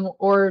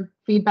 or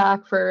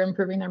feedback for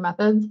improving their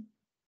methods?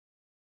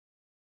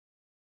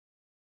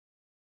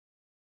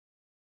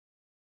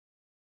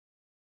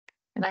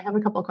 And I have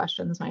a couple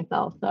questions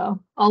myself, so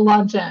I'll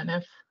launch in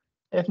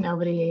if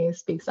nobody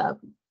speaks up.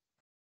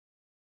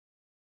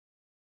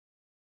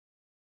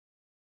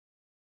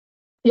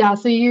 Yeah,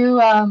 so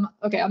you,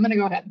 okay, I'm gonna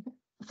go ahead.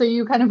 So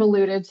you kind of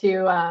alluded to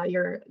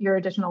your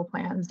additional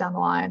plans down the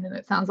line, and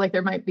it sounds like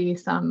there might be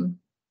some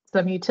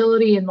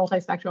utility in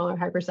multispectral or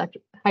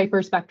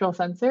hyperspectral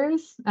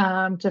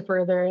sensors to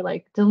further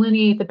like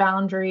delineate the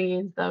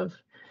boundaries of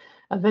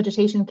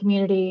vegetation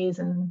communities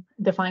and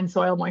define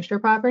soil moisture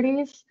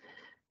properties.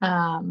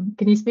 Can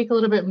you speak a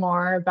little bit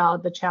more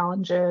about the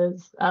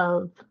challenges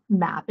of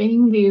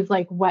mapping these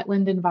like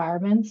wetland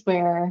environments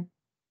where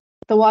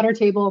the water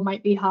table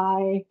might be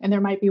high and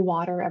there might be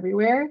water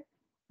everywhere?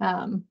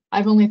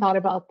 I've only thought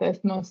about this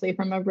mostly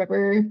from a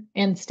river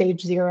and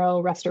stage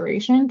 0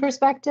 restoration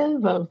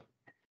perspective of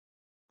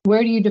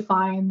where do you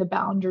define the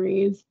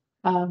boundaries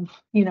of,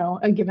 you know,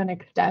 a given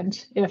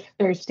extent if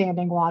there's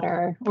standing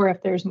water or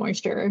if there's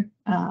moisture.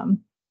 And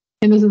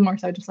this is more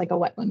so just like a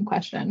wetland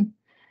question.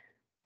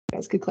 You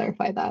guys could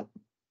clarify that.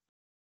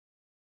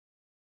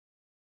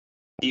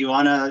 Do you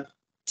want to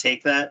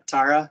take that,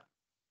 Tara?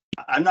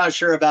 I'm not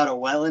sure about a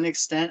wetland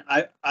extent.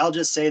 I'll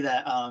just say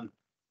that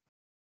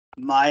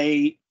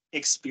my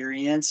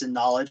experience and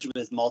knowledge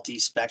with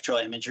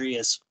multispectral imagery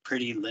is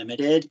pretty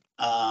limited.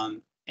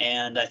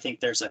 And I think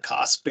there's a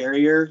cost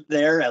barrier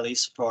there, at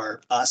least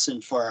for us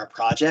and for our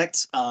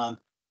project. But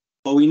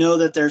we know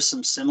that there's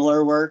some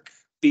similar work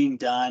being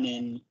done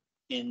in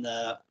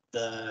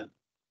the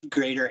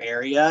greater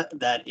area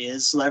that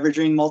is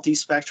leveraging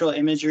multispectral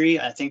imagery.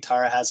 I think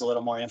Tara has a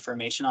little more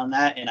information on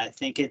that, and I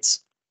think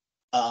it's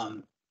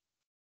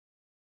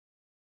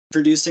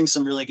producing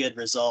some really good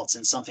results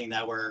and something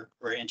that we're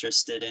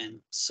interested in.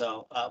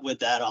 So with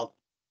that, I'll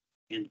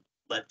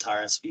let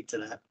Tara speak to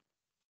that.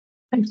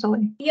 Thanks,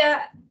 Tulley.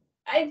 Yeah,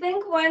 I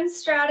think one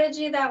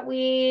strategy that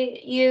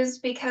we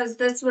used, because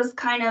this was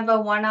kind of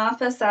a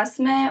one-off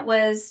assessment,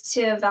 was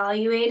to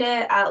evaluate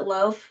it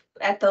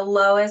at the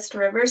lowest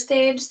river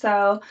stage.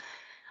 So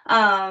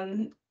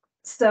the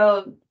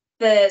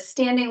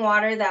standing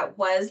water that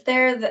was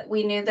there, that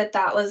we knew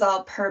that was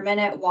all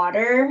permanent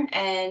water,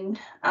 and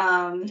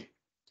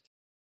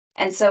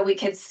so we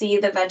could see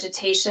the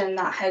vegetation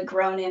that had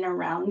grown in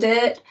around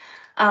it.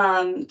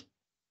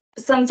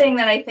 Something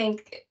that I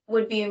think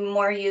would be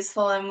more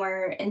useful and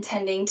we're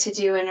intending to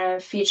do in a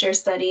future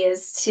study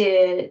is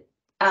to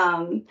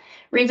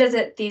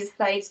revisit these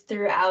sites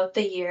throughout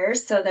the year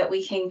so that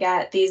we can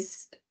map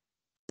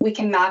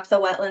the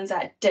wetlands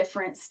at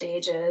different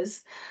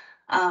stages.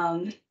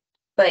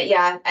 But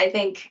yeah, I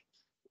think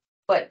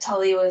what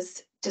Tulley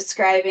was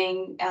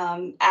describing,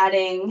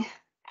 adding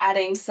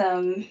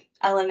some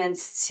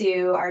elements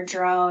to our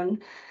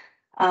drone,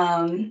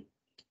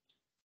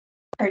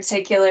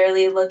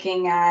 particularly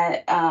looking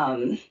at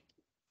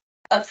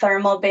a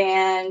thermal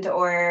band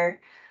or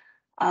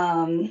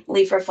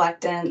leaf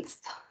reflectance.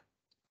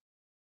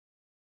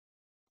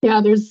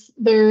 Yeah,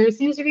 there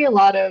seems to be a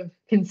lot of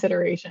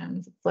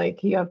considerations. It's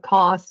like you have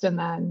cost, and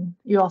then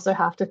you also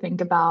have to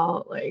think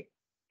about, like,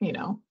 you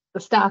know, the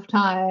staff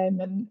time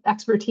and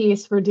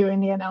expertise for doing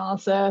the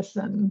analysis.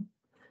 And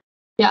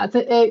yeah,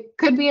 it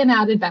could be an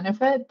added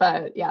benefit,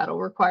 but yeah, it'll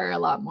require a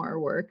lot more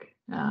work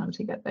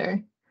to get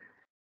there.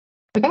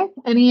 Okay,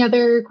 any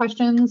other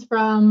questions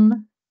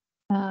from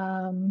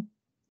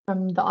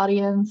the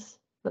audience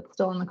that's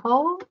still on the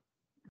call?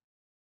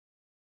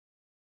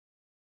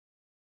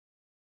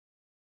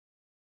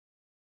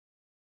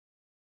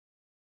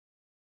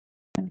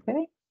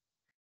 Okay.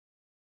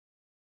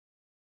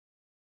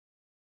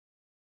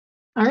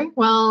 All right,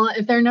 well,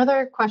 if there are no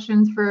other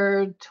questions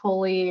for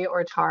Tulley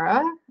or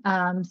Tara,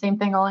 same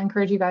thing, I'll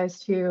encourage you guys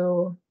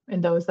to,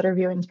 and those that are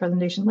viewing this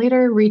presentation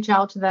later, reach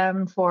out to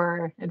them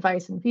for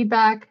advice and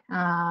feedback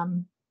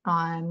on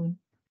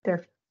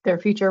their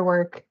future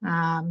work.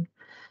 And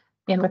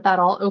with that,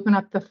 I'll open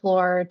up the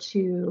floor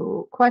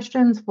to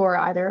questions for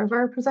either of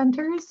our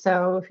presenters.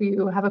 So if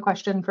you have a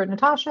question for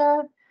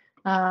Natasha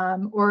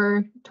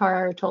or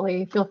Tara or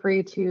Tulley, feel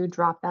free to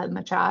drop that in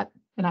the chat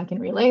and I can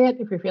relay it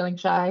if you're feeling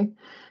shy.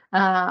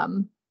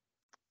 Okay,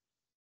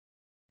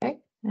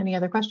 any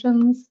other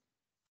questions?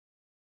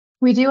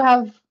 We do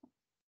have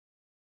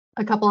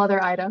a couple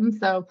other items,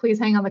 so please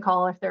hang on the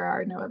call if there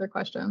are no other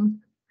questions.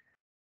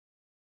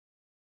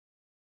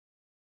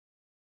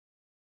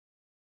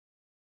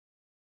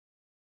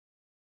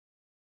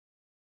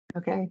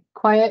 Okay,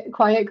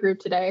 quiet group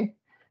today.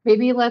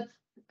 Maybe let's,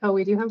 oh,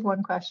 we do have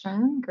one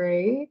question.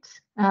 Great.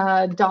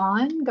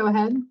 Dawn, go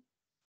ahead.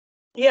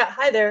 Yeah,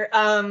 hi there.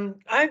 I'm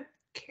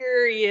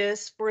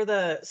curious for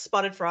the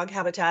spotted frog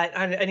habitat.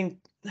 I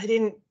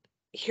didn't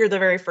hear the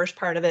very first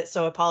part of it,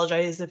 so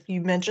apologize if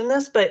you mentioned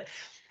this, but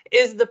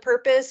is the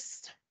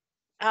purpose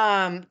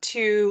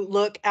to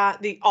look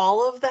at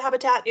all of the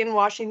habitat in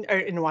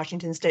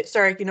Washington State?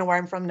 Sorry, you know where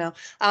I'm from now.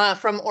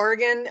 From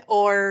Oregon,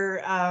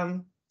 or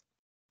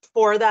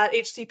for that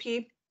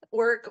HCP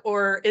work,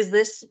 or is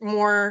this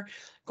more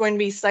going to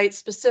be site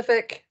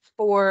specific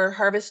for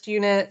harvest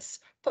units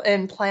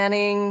and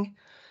planning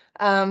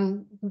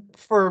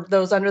for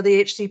those under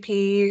the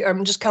HCP?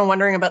 I'm just kind of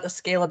wondering about the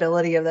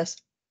scalability of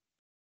this.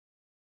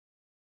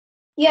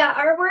 Yeah,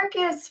 our work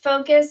is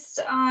focused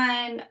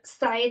on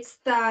sites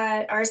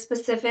that are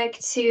specific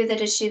to the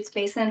Deschutes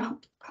Basin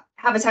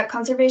Habitat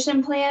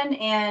Conservation Plan,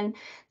 and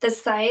the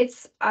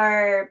sites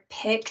are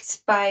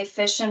picked by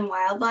Fish and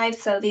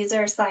Wildlife. So these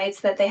are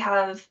sites that they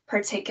have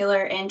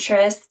particular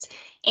interest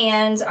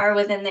and are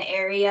within the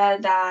area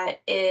that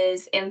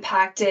is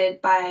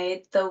impacted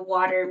by the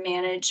water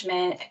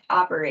management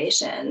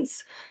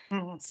operations.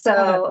 Mm-hmm.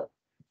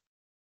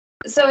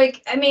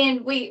 I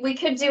mean, we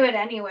could do it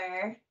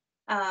anywhere,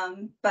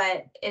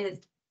 but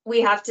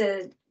we have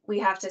to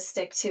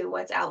stick to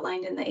what's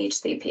outlined in the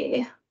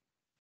HCP.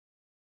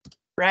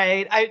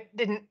 Right. I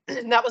didn't,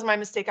 that was my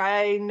mistake.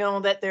 I know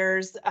that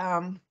there's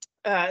a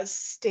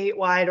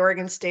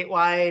Oregon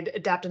statewide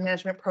adaptive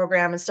management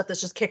program and stuff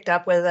that's just kicked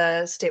up with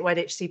a statewide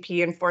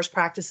HCP and forest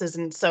practices.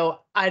 And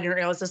so I didn't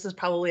realize this is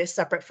probably a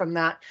separate from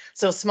that.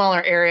 So a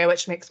smaller area,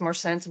 which makes more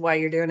sense why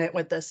you're doing it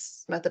with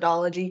this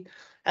methodology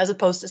as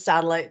opposed to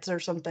satellites or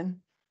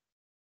something.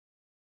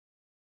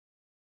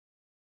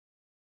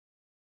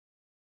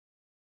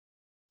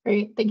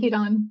 Great. Thank you,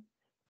 Dawn.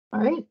 All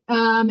right.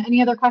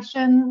 Any other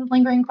questions,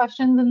 lingering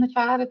questions in the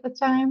chat at this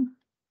time?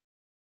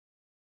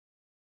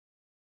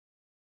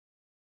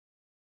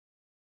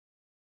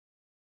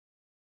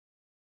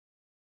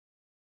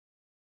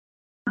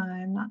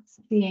 I'm not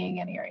seeing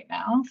any right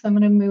now. So I'm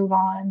going to move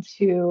on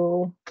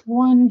to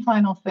one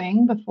final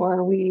thing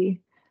before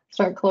we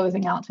start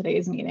closing out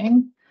today's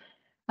meeting.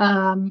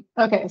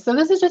 Okay, so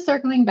this is just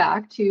circling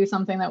back to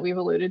something that we've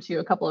alluded to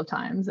a couple of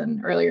times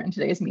and earlier in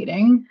today's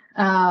meeting.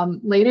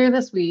 Later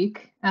this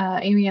week,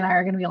 Amy and I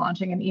are going to be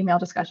launching an email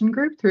discussion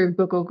group through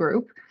Google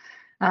Group.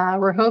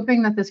 We're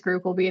hoping that this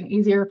group will be an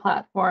easier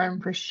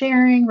platform for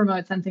sharing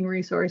remote sensing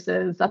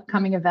resources,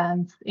 upcoming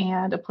events,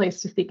 and a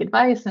place to seek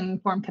advice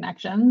and form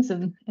connections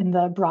in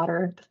the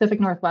broader Pacific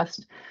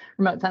Northwest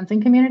remote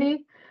sensing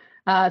community.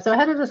 So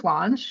ahead of this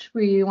launch,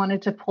 we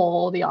wanted to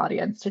poll the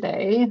audience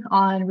today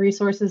on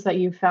resources that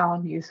you've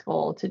found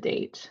useful to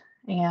date.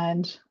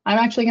 And I'm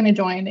actually going to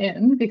join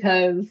in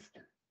because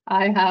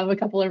I have a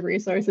couple of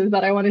resources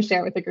that I want to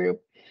share with the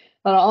group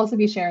that I'll also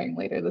be sharing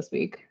later this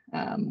week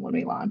when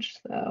we launch.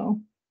 So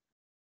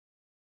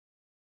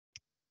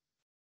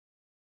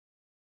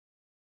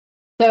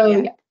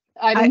yeah.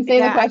 I didn't say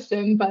the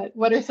question, but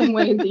what are some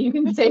ways that you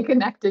can stay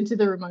connected to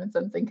the remote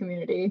sensing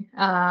community?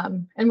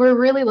 And we're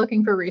really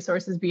looking for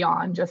resources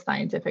beyond just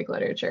scientific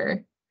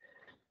literature.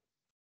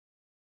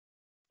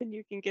 And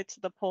you can get to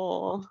the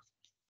poll.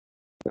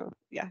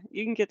 Yeah,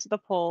 you can get to the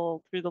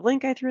poll through the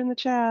link I threw in the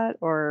chat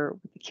or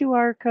with the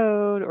QR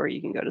code, or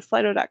you can go to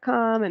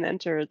slido.com and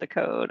enter the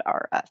code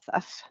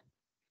RSF.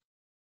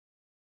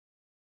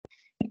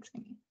 Thanks,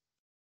 Amy.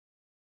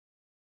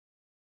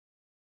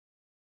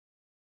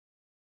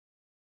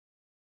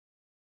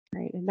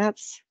 Right, and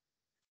that's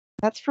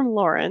from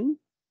Lauren.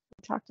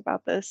 We talked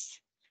about this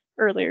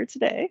earlier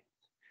today.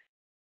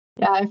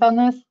 Yeah, I found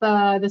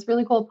this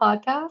really cool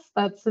podcast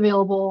that's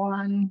available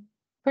on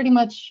pretty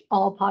much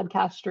all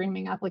podcast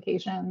streaming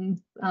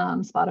applications,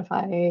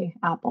 Spotify,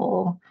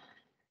 Apple,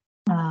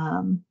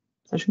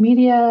 social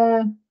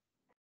media.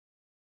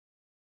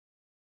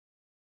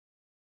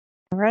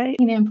 All right.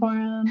 PNAMP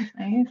forums,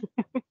 nice.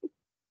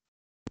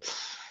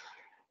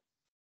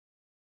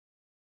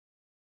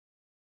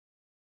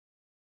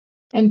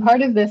 And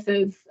part of this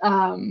is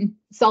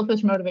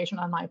selfish motivation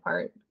on my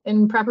part.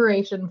 In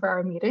preparation for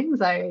our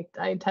meetings, I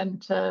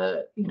tend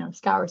to,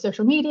 scour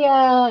social media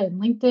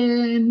and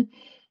LinkedIn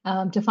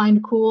to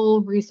find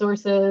cool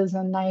resources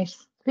and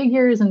nice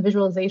figures and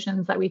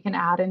visualizations that we can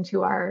add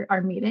into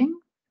our meeting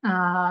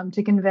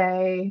to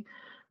convey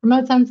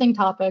remote sensing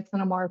topics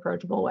in a more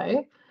approachable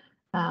way.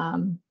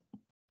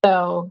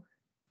 So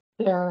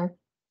there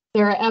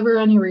are ever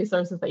any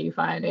resources that you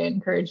find, I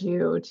encourage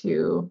you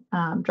to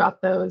drop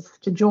those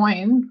to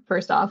join,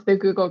 first off, the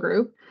Google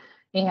group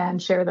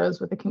and share those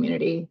with the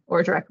community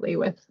or directly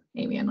with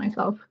Amy and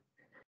myself.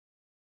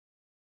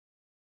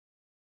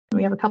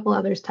 We have a couple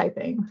others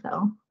typing,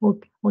 so we'll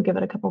give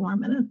it a couple more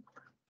minutes.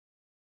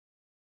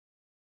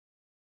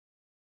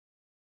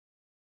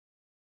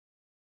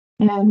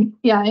 And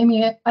yeah,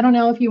 Amy, I don't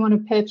know if you want to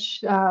pitch,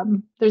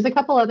 there's a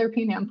couple other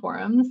PNAMP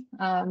forums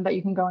that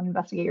you can go and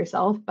investigate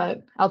yourself,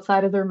 but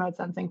outside of the remote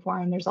sensing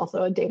forum, there's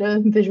also a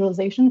data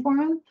visualization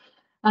forum,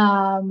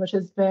 which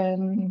has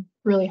been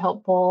really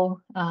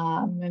helpful.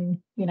 And,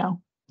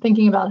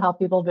 thinking about how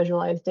people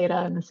visualize data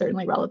and is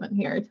certainly relevant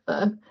here to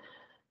the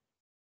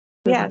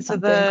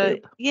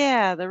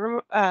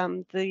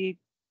the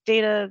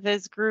data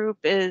viz group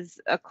is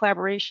a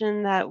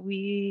collaboration that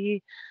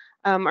we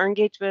are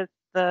engaged with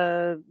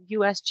the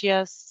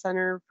USGS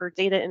Center for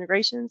Data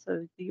Integration,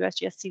 so the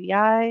USGS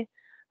CDI,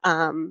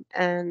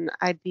 and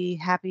I'd be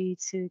happy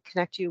to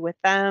connect you with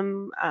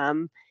them.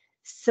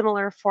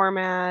 Similar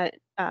format,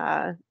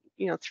 3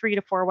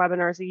 to 4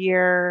 webinars a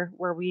year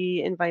where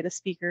we invite a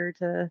speaker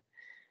to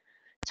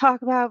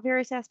talk about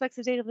various aspects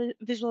of data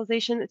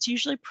visualization. It's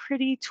usually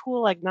pretty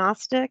tool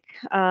agnostic,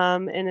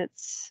 and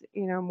it's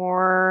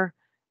more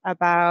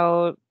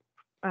about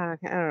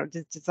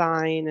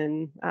design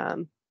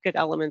and good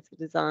elements of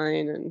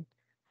design and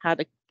how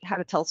to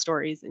tell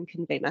stories and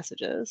convey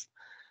messages.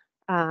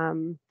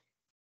 And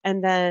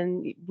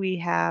then we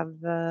have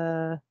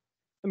the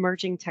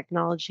emerging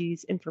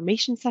technologies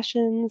information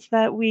sessions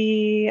that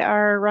we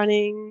are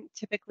running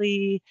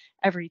typically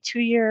every 2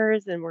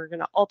 years, and we're going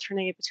to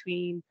alternate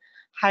between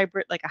a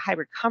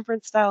hybrid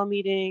conference style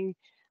meeting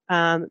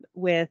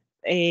with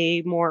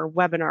a more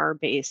webinar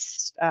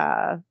based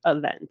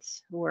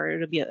event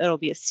where it'll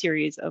be a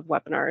series of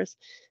webinars.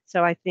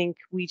 So I think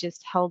we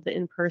just held the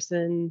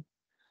in-person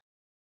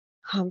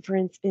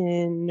conference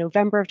in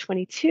November of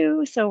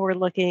 22. So we're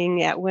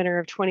looking at winter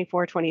of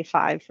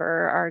 24-25 for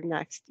our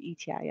next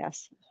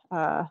ETIS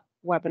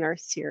webinar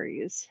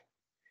series.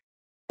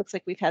 Looks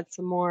like we've had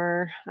some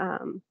more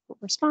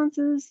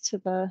responses to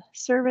the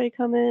survey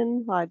come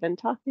in while I've been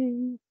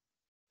talking.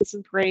 This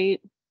is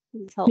great.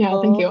 This is helpful.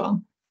 Yeah, thank you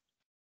all.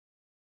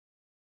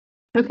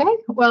 Okay,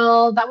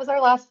 well, that was our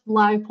last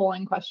live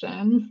polling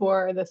question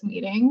for this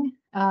meeting.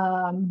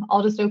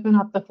 I'll just open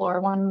up the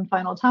floor one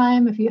final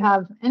time. If you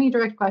have any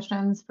direct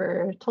questions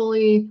for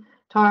Tulley,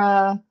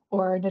 Tara,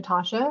 or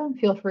Natasha,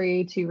 feel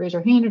free to raise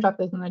your hand or drop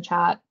those in the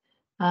chat.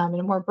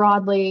 And more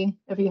broadly,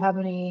 if you have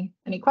any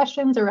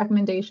questions or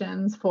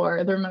recommendations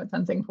for the Remote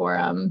Sensing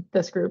Forum,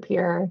 this group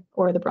here,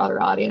 or the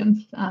broader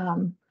audience,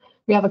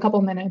 we have a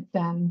couple minutes,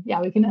 and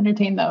yeah, we can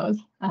entertain those,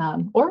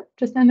 or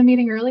just end the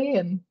meeting early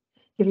and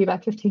give you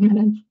back 15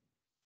 minutes.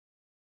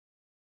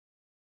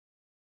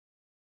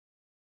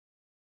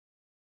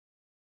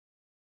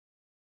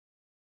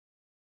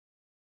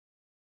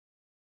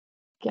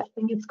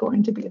 Guessing it's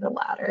going to be the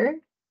latter.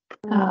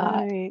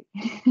 Right.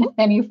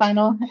 Any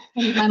final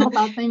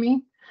thoughts,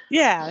 Amy?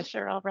 Yeah,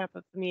 sure. I'll wrap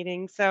up the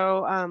meeting.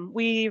 So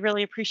we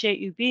really appreciate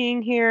you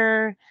being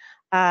here.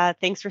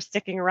 Thanks for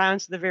sticking around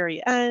to the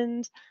very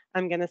end.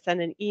 I'm going to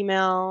send an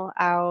email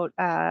out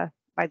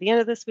by the end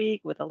of this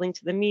week with a link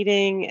to the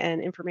meeting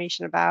and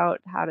information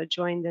about how to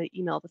join the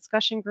email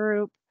discussion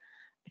group.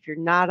 If you're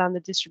not on the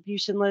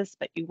distribution list,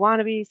 but you want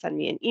to be, send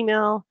me an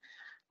email.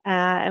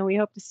 And we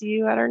hope to see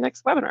you at our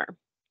next webinar.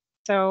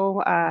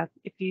 So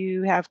if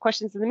you have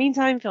questions in the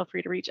meantime, feel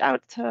free to reach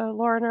out to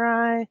Lauren or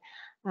I,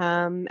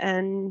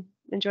 and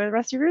enjoy the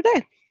rest of your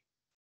day.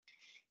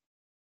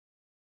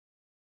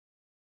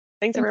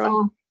 Thanks, everyone.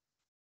 All.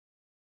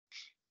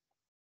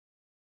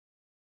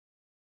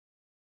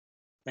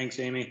 Thanks,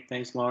 Amy.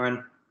 Thanks,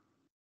 Lauren.